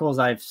the circles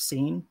I've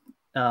seen,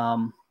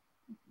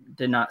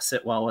 did not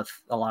sit well with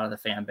a lot of the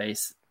fan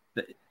base.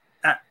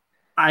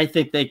 I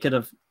think they could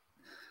have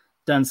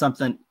done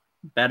something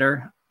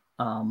better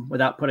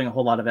without putting a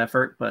whole lot of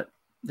effort, but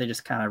they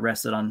just kind of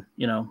rested on,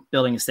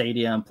 building a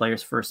stadium,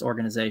 players first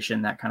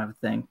organization, that kind of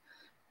thing.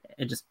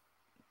 It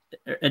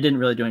didn't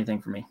really do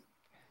anything for me.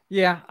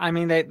 Yeah. I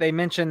mean, they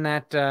mentioned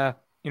that,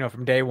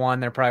 from day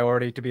one, their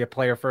priority to be a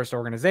player first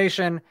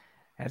organization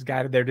has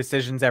guided their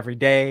decisions every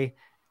day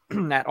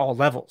at all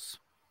levels,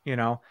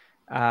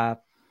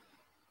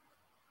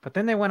 but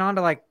then they went on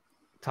to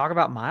talk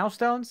about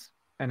milestones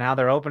and how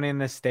they're opening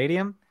this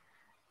stadium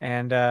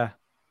and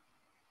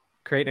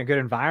creating a good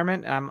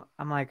environment.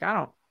 I'm like,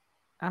 I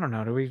don't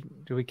know.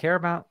 Do we care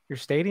about your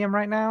stadium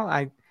right now?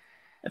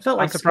 It felt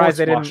like surprised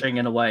they didn't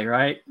in a way,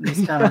 right?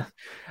 Kinda...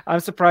 I'm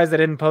surprised they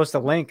didn't post a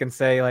link and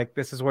say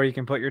this is where you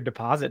can put your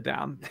deposit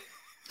down.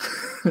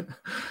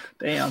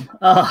 Damn.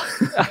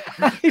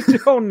 I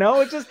don't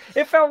know.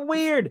 It felt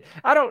weird.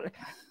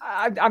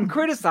 I'm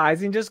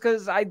criticizing just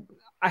because I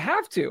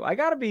have to. I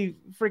got to be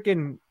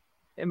freaking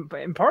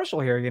impartial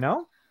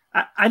here,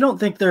 I don't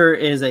think there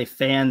is a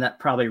fan that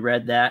probably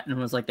read that and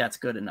was like, that's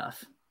good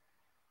enough.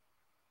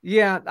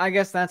 Yeah, I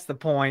guess that's the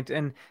point.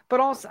 But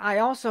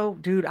also,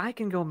 dude, I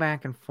can go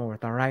back and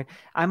forth. All right.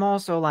 I'm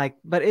also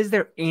but is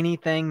there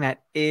anything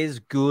that is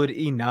good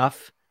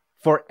enough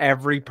for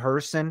every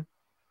person?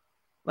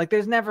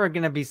 There's never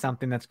going to be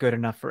something that's good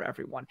enough for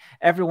everyone.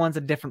 Everyone's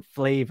a different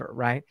flavor,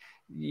 right?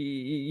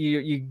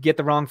 You get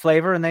the wrong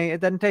flavor and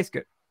it doesn't taste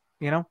good,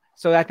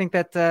 So I think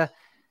that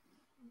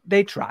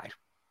they tried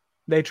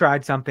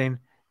something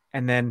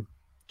and then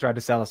tried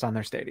to sell us on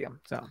their stadium.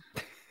 So,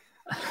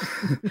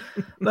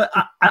 but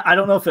I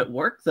don't know if it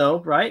worked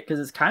though, right? Because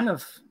it's kind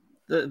of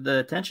the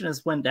attention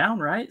has went down,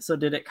 right? So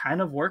did it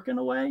kind of work in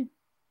a way?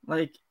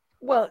 Like,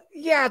 well,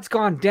 yeah, it's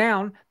gone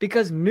down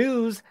because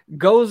news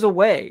goes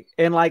away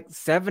in like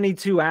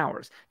 72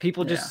 hours.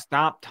 People just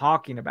stop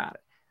talking about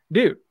it.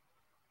 Dude,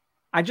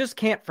 I just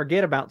can't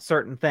forget about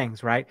certain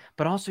things, right?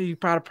 But also you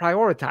got to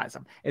prioritize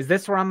them. Is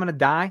this where I'm going to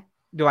die?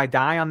 Do I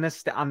die on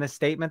this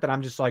statement that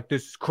I'm just like,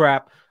 this is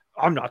crap,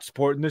 I'm not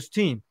supporting this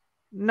team?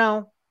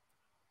 No,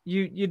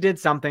 you did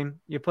something.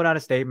 You put out a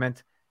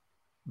statement.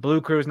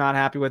 Blue Crew's not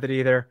happy with it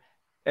either.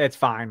 It's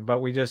fine, but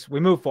we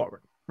move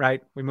forward,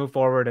 right? We move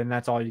forward, and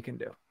that's all you can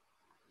do.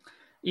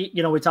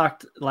 You know, we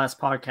talked last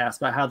podcast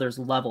about how there's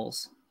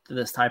levels to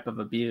this type of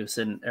abuse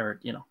or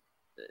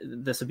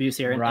this abuse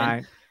here.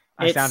 Right.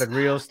 And I sounded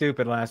real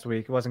stupid last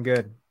week. It wasn't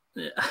good.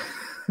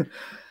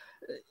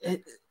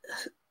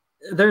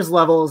 There's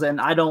levels, and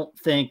I don't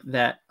think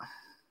that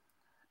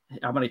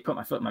I'm going to put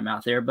my foot in my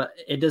mouth here, but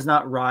it does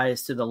not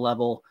rise to the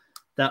level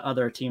that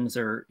other teams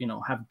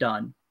have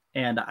done.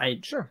 And I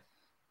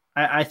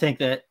think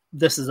that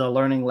this is a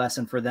learning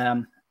lesson for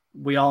them.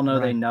 We all know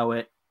they know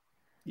it.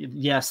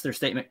 Yes, their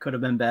statement could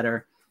have been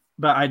better,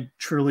 but I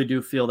truly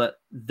do feel that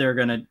they're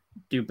going to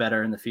do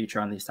better in the future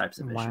on these types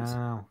of issues.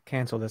 Wow.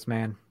 Cancel this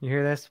man. You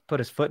hear this? Put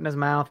his foot in his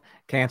mouth,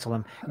 cancel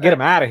him, get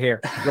him out of here,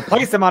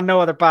 replace him on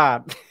No Other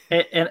Pod.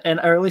 and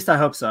or at least I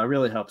hope so. I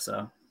really hope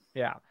so.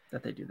 Yeah.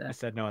 That they do that. I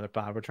said No Other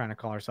Pod. We're trying to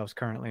call ourselves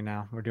Currently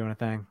now. We're doing a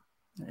thing.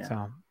 Yeah. So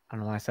I don't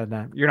know why I said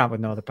that. You're not with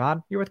No Other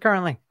Pod. You're with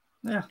Currently.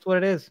 Yeah. That's what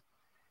it is.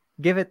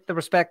 Give it the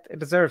respect it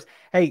deserves.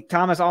 Hey,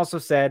 Thomas also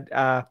said,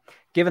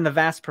 given the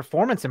vast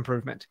performance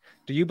improvement,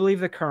 do you believe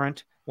the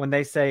Current when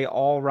they say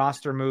all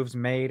roster moves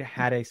made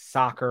had a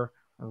soccer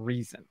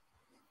reason?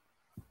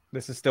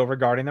 This is still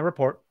regarding the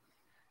report.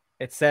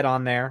 It said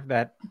on there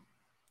that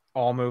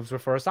all moves were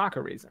for a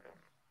soccer reason.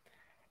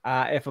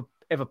 If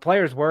a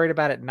player is worried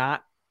about it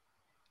not,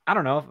 I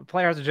don't know, if a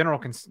player has a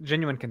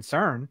genuine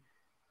concern,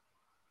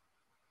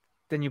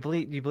 then you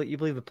believe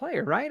the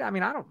player, right? I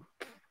mean, I don't.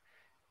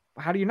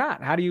 How do you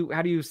not? How do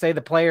you say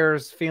the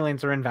player's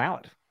feelings are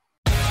invalid?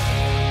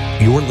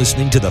 You're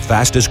listening to the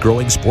fastest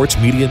growing sports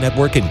media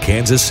network in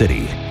Kansas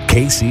City,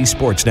 KC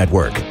Sports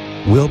Network.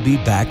 We'll be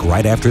back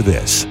right after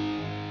this.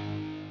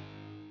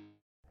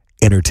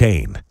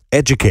 Entertain,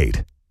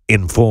 educate,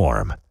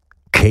 inform.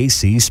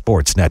 KC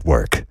Sports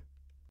Network.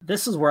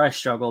 This is where I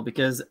struggle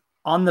because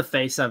on the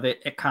face of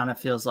it, it kind of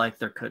feels like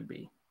there could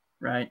be,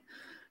 right?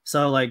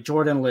 So like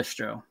Jordan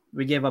Listro,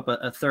 we gave up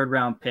a third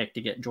round pick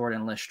to get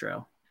Jordan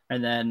Listro.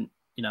 And then,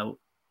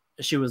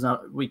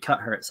 we cut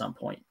her at some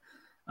point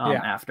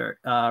after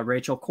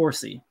Rachel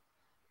Corsi,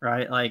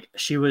 right? Like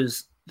she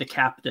was the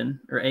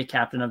captain or a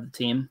captain of the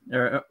team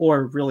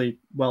or really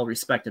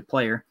well-respected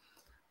player.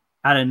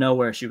 Out of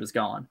nowhere, she was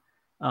gone.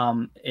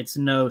 It's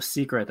no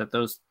secret that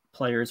those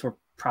players were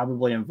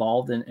probably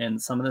involved in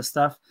some of this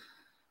stuff.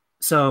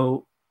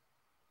 So,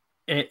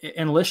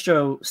 and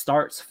Listro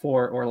starts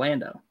for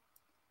Orlando.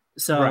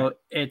 So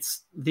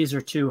these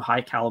are two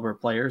high caliber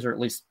players, or at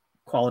least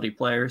quality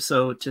players.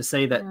 So to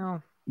say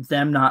that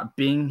them not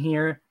being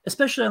here,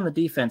 especially on the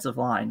defensive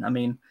line, I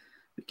mean,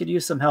 we could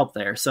use some help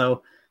there.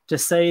 So to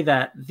say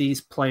that these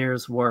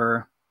players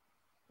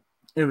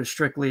it was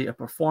strictly a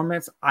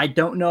performance, I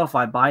don't know if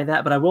I buy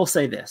that, but I will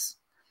say this.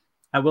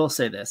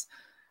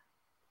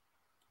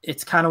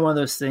 It's kind of one of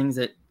those things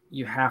that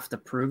you have to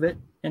prove it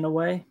in a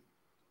way.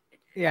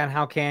 Yeah. And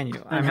how can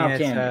you? And how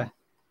can you?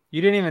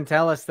 You didn't even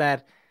tell us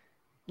that,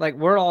 like,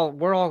 we're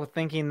all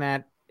thinking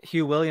that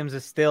Hugh Williams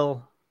is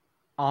still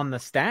on the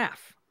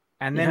staff.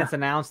 And then it's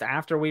announced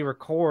after we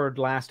record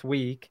last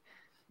week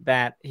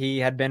that he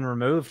had been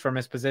removed from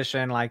his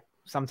position like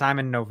sometime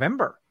in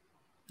November.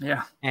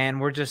 Yeah. And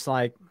we're just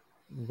like,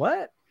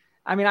 what?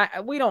 I mean,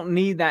 we don't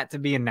need that to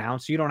be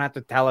announced. You don't have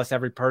to tell us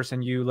every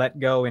person you let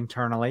go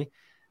internally.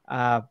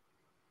 But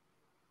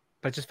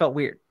it just felt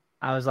weird.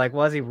 I was like,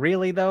 was he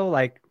really though?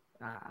 Like,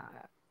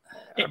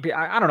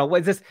 I don't know.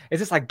 Is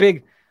this like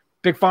big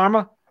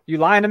pharma? You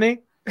lying to me?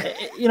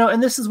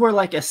 And this is where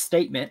like a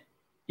statement,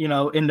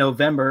 in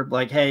November,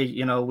 like, hey,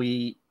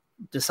 we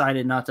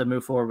decided not to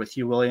move forward with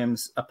Hugh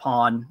Williams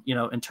upon,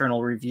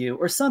 internal review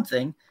or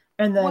something.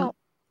 And then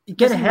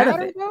get ahead of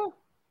it. Though?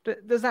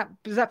 Does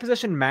that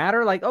position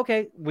matter? Like,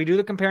 okay, we do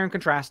the compare and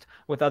contrast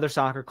with other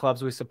soccer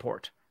clubs we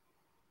support.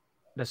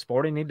 Does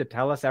Sporting need to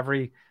tell us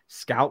every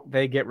scout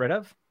they get rid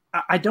of?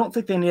 I don't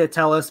think they need to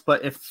tell us,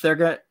 but if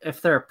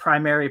they're a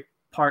primary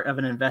part of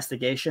an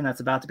investigation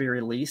that's about to be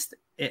released,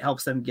 it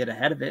helps them get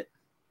ahead of it.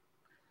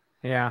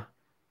 Yeah.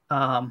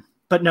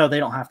 But no, they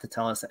don't have to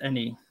tell us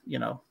any,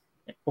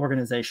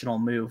 organizational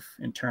move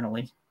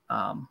internally.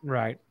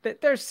 Right.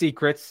 There's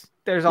secrets.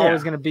 There's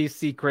always going to be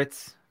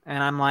secrets.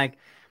 And I'm like,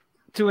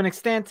 to an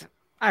extent,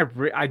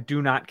 I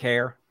do not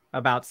care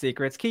about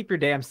secrets. Keep your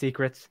damn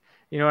secrets.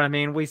 You know what I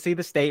mean? We see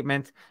the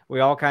statement. We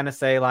all kind of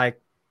say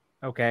like,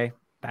 okay,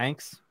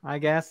 thanks, I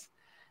guess.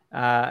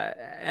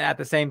 At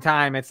the same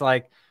time, it's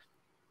like,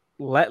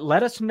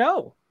 let us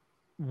know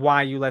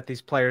why you let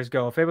these players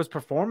go. If it was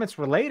performance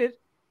related,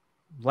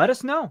 let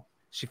us know.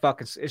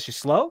 Is she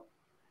slow?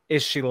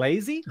 Is she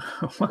lazy?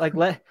 Like,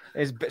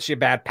 is she a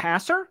bad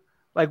passer?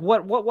 Like,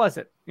 what was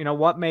it?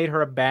 What made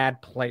her a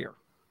bad player?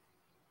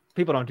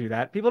 People don't do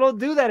that. People don't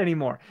do that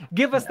anymore.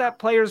 Give us that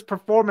player's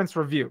performance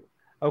review.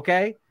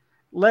 Okay.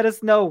 Let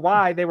us know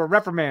why they were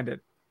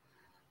reprimanded.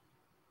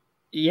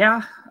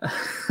 Yeah.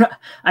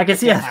 I can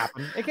see it. I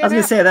was going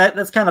to say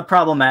that's kind of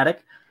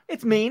problematic.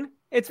 It's mean.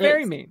 It's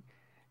very mean.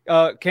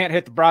 Can't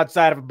hit the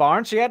broadside of a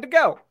barn. She had to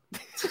go.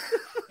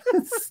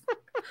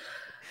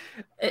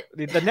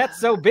 The net's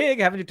so big.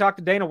 Haven't you talked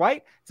to Dana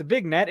White? It's a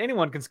big net.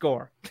 Anyone can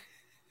score.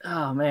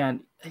 Oh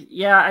man.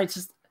 Yeah.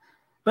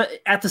 But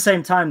at the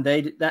same time,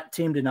 that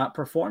team did not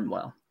perform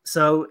well.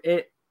 So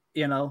in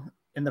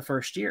the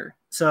first year,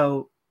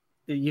 so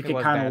you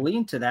could kind of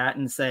lean to that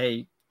and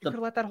say, you could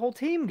let that whole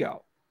team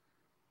go.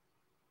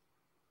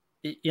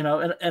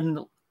 And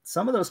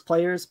some of those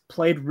players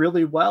played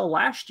really well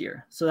last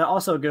year. So that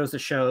also goes to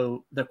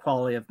show the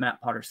quality of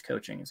Matt Potter's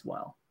coaching as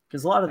well.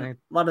 Because a lot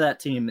of that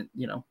team,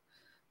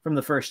 from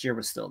the first year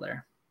was still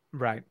there.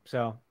 Right.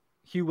 So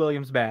Hugh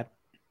Williams bad.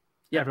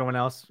 Yep. Everyone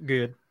else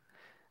good.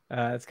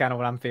 That's kind of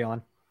what I'm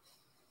feeling.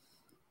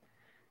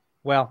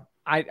 Well,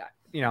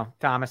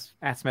 Thomas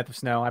at Smith of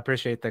Snow, I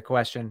appreciate the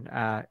question.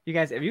 If you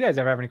guys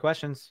ever have any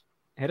questions,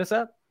 hit us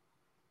up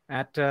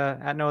at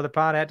No Other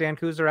Pod, at Dan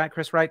Kuzer, at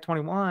Chris Wright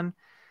 21.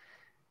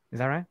 Is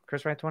that right?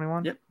 Chris Wright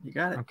 21? Yep, you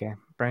got it. Okay,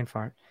 brain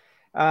fart.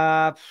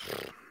 What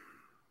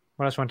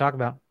else you want to talk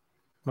about?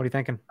 What are you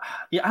thinking?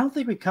 Yeah, I don't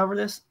think we covered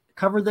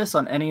this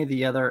on any of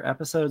the other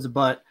episodes,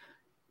 but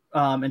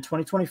in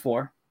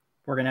 2024,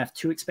 we're going to have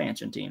 2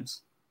 expansion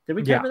teams. Did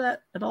we cover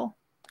that at all?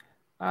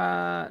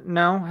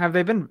 No. Have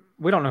they been?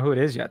 We don't know who it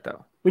is yet,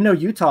 though. We know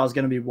Utah is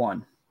going to be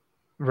 1.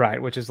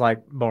 Right, which is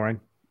like boring.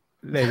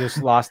 They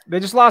just lost. They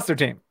just lost their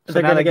team. So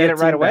they're going to get it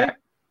right away. Back.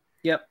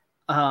 Yep.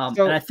 So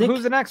and I think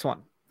who's the next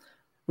one?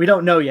 We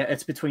don't know yet.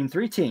 It's between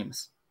 3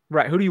 teams.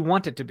 Right. Who do you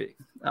want it to be?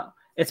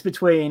 It's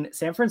between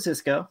San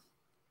Francisco,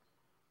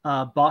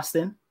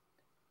 Boston,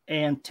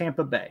 and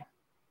Tampa Bay.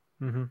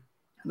 Mm-hmm.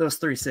 Those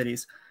 3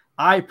 cities.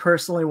 I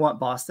personally want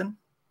Boston.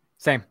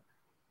 Same.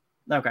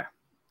 Okay.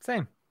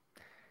 Same.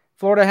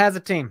 Florida has a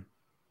team.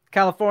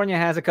 California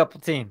has a couple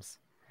teams.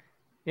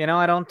 I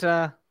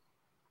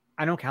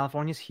know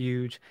California's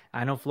huge.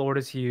 I know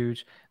Florida's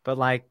huge, but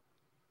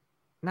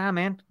nah,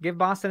 man, give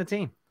Boston a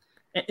team.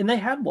 And they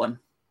had one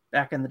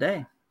back in the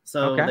day.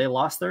 So They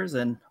lost theirs,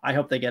 and I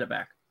hope they get it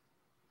back.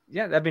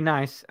 Yeah, that'd be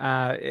nice.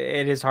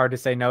 It is hard to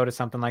say no to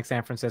something like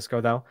San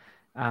Francisco, though.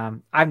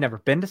 I've never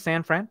been to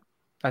San Fran.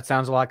 That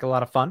sounds like a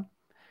lot of fun.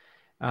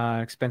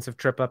 Expensive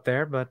trip up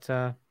there, but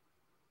we'll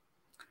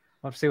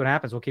have to see what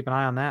happens. We'll keep an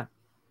eye on that.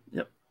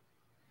 Yep.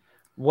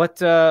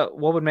 What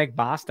would make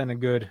Boston a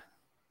good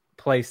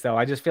place, though?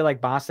 I just feel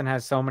like Boston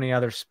has so many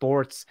other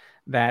sports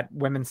that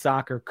women's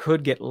soccer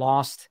could get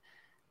lost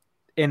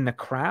in the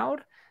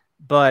crowd.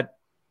 But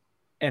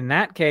in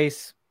that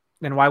case,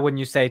 then why wouldn't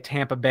you say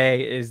Tampa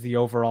Bay is the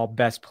overall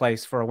best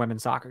place for a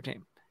women's soccer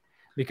team?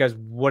 Because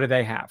what do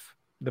they have?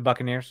 The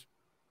Buccaneers?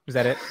 Is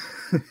that it?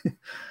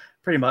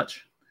 Pretty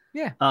much.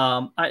 Yeah.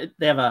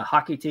 They have a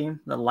hockey team,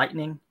 the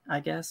Lightning,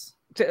 I guess.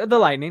 The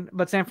Lightning,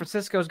 but San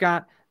Francisco's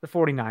got the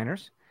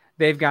 49ers.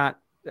 They've got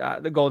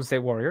the Golden State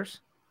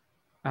Warriors.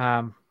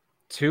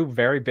 2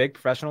 very big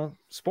professional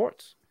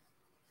sports.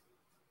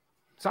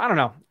 So I don't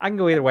know. I can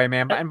go either way,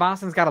 man. And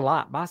Boston's got a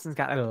lot.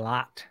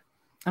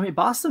 I mean,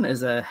 Boston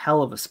is a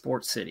hell of a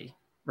sports city,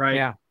 right?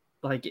 Yeah.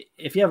 Like,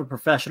 if you have a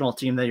professional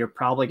team, then you're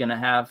probably going to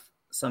have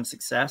some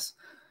success.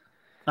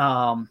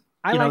 I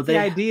like the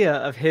idea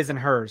of his and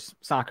hers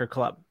soccer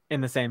club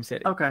in the same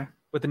city. Okay.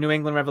 With the New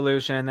England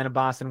Revolution and then a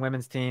Boston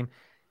women's team.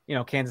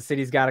 Kansas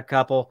City's got a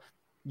couple.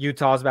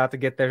 Utah's about to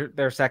get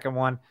their second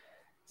one.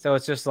 So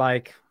it's just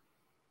like,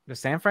 does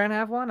San Fran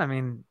have one? I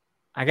mean,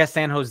 I guess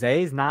San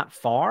Jose is not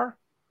far.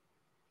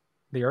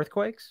 The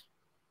Earthquakes?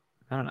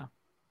 I don't know.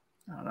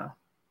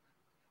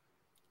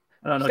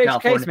 State your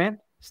case, man.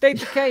 State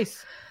your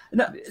case.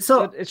 No,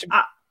 so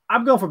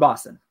I'm going for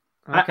Boston.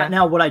 Okay.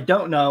 Now, what I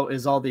don't know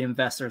is all the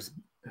investors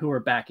who are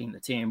backing the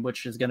team,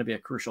 which is going to be a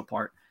crucial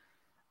part.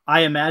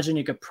 I imagine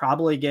you could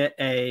probably get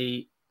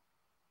a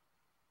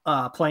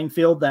playing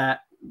field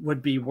that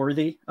would be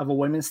worthy of a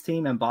women's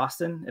team in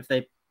Boston if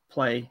they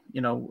play,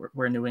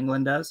 where New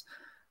England does.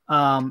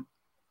 But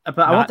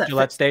I want that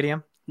Gillette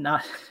Stadium.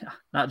 Not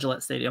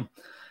Gillette Stadium.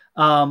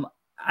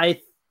 I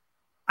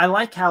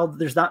like how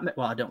there's not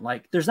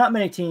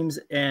many teams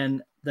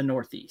in the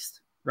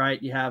Northeast,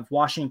 right? You have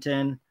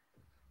Washington,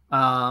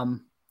 and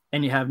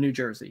you have New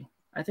Jersey.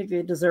 I think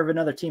they deserve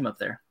another team up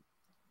there.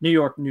 New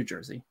York, New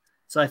Jersey.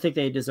 So I think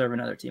they deserve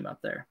another team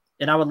up there.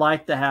 And I would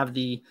like to have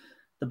the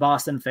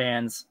Boston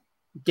fans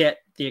get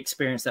the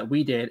experience that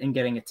we did in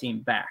getting a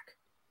team back.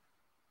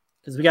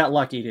 Because we got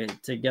lucky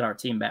to get our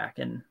team back.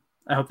 And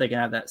I hope they can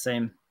have that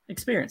same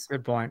experience.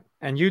 Good point.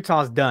 And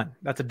Utah's done.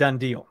 That's a done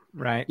deal,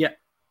 right? Yeah.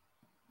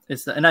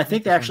 And I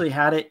think they actually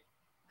had it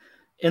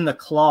in the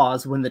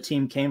clause when the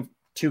team came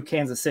to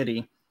Kansas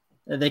City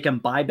they can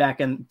buy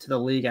back into the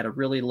league at a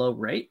really low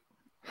rate.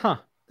 Huh.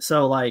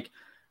 So like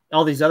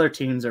all these other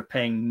teams are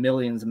paying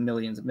millions and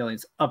millions and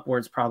millions,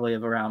 upwards probably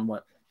of around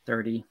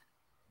 30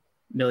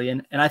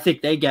 million. And I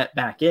think they get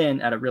back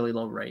in at a really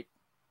low rate.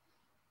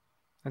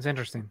 That's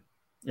interesting.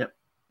 Yep.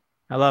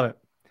 I love it.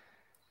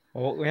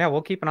 Well, yeah,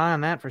 we'll keep an eye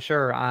on that for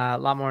sure. A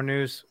lot more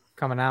news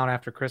coming out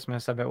after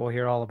Christmas. I bet we'll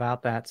hear all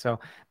about that. So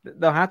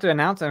they'll have to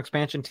announce an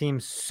expansion team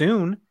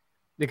soon,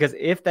 because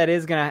if that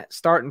is going to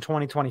start in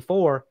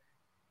 2024,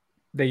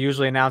 they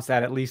usually announce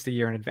that at least a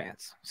year in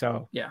advance.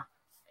 So yeah,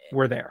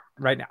 we're there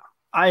right now.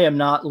 I am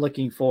not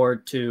looking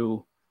forward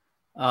to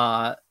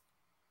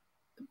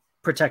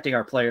protecting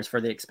our players for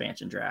the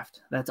expansion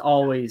draft. That's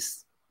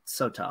always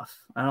so tough.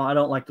 I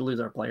don't like to lose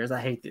our players.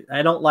 I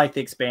don't like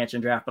the expansion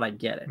draft, but I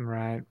get it.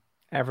 Right.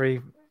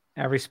 Every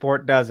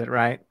sport does it,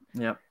 right?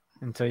 Yep.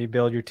 Until you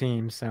build your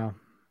team. So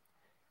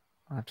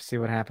I'll have to see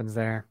what happens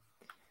there.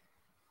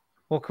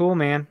 Well, cool,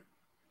 man.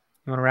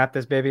 You want to wrap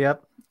this baby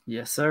up?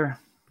 Yes, sir.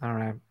 All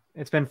right.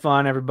 It's been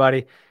fun,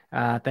 everybody.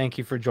 Thank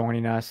you for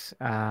joining us.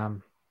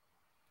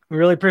 We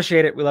really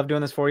appreciate it. We love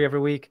doing this for you every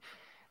week.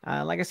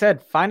 Like I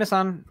said, find us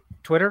on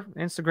Twitter,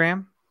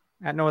 Instagram,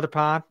 at No Other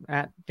Pod,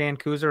 at Dan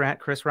Kuzer, at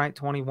Chris Wright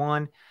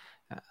 21.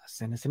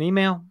 Send us an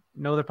email,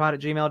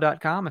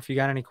 nootherpod@gmail.com if you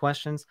got any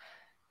questions.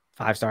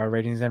 5-star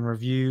ratings and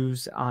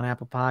reviews on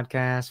Apple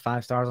Podcasts,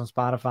 5 stars on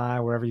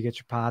Spotify, wherever you get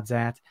your pods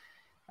at.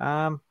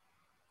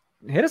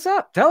 Hit us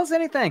up. Tell us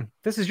anything.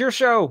 This is your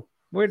show.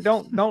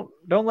 Don't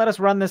let us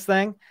run this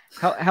thing.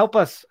 Help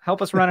us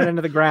run it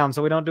into the ground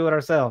so we don't do it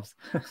ourselves.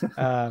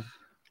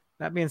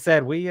 That being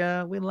said, we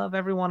love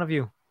every one of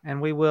you,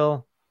 and we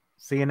will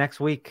see you next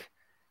week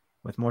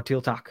with more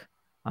Teal Talk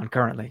on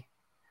Currently.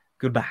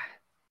 Goodbye.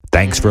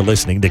 Thanks for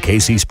listening to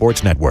KC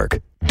Sports Network.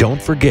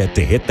 Don't forget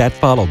to hit that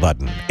follow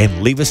button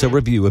and leave us a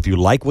review if you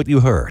like what you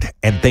heard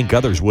and think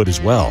others would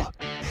as well.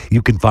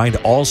 You can find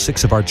all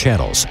 6 of our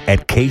channels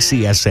at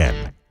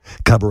KCSN,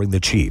 covering the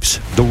Chiefs,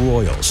 the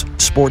Royals,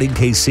 Sporting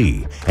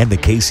KC, and the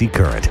KC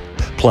Current,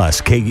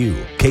 plus KU,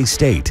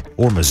 K-State,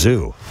 or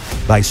Mizzou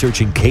by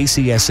searching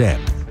KCSN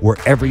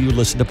wherever you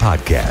listen to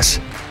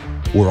podcasts.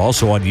 We're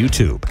also on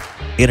YouTube.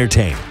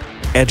 Entertain,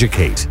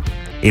 educate,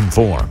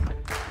 inform.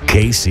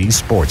 KC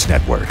Sports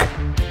Network.